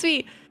 Everybody that asked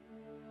me.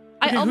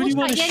 I almost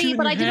got Yeti,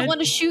 but I didn't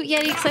want to shoot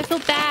Yeti because I feel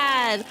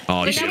bad.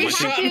 Oh, but now we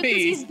have to because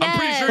he's dead. I'm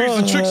pretty sure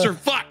he's the trickster.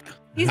 Fuck.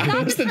 He's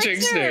not the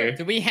trickster.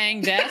 Do we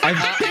hang death?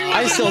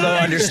 I still don't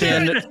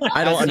understand.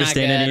 I don't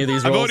understand any of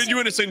these rules. I voted you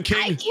innocent, King.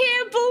 I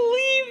can't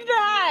believe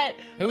that.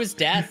 Who is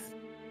death?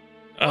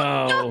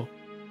 Oh.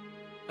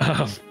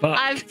 Oh, fuck.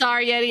 I'm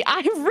sorry, Yeti.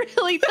 I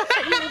really thought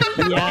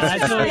you were I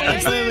thought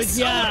it was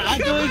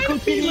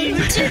Cortilli.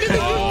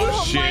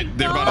 Oh shit!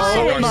 They're about to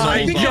suck our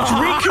I think souls. it's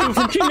Riku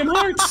from Kingdom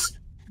Hearts.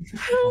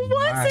 Who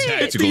was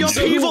it? It's the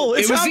upheaval.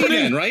 It's happening,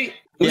 happening, right?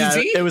 Yeah,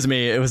 it was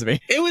me. It was me.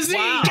 It was me.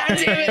 Wow. God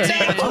damn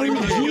it!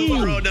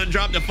 Bro, done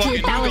dropped the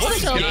fucking. That was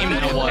so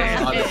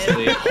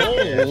Honestly,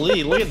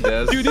 holy, look at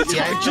this. Dude, it's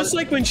just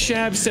like when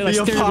Shab said,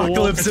 The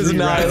apocalypse is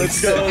nigh. Let's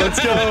go.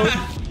 Let's go.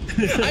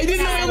 I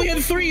didn't know I only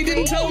had 3. It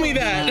didn't tell me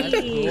that.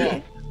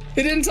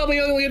 It didn't tell me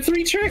I only had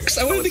 3 tricks.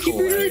 I wanted to keep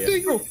reading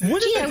everything.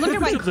 What is look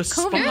at my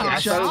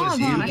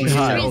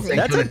COVID.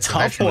 That's a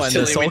tough one,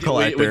 the soul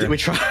collector. We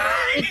tried.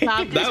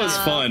 That was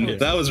fun.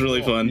 That was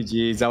really fun.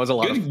 Jeez, that was a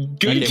lot of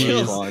good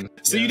kills.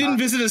 So you didn't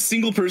visit a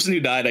single person who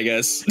died, I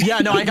guess. Yeah,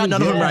 no, I got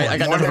none of them right.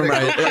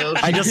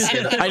 I just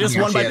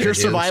won by pure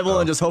survival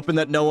and just hoping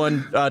that no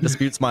one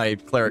disputes my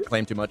cleric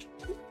claim too much.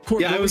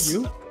 Yeah, I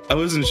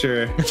wasn't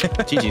sure.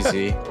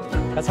 GGC.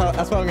 That's what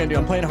I'm gonna do.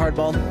 I'm playing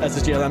hardball as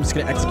a GL. I'm just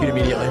gonna execute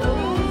immediately.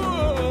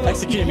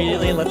 Execute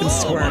immediately and let them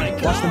squirm.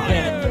 Watch them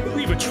panic.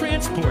 We have a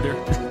transporter.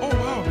 Oh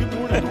wow, good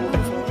morning.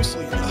 Oh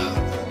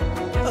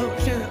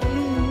shit.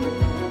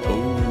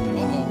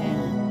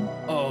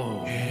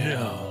 Oh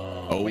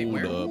no. Oh, Wait,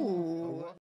 where?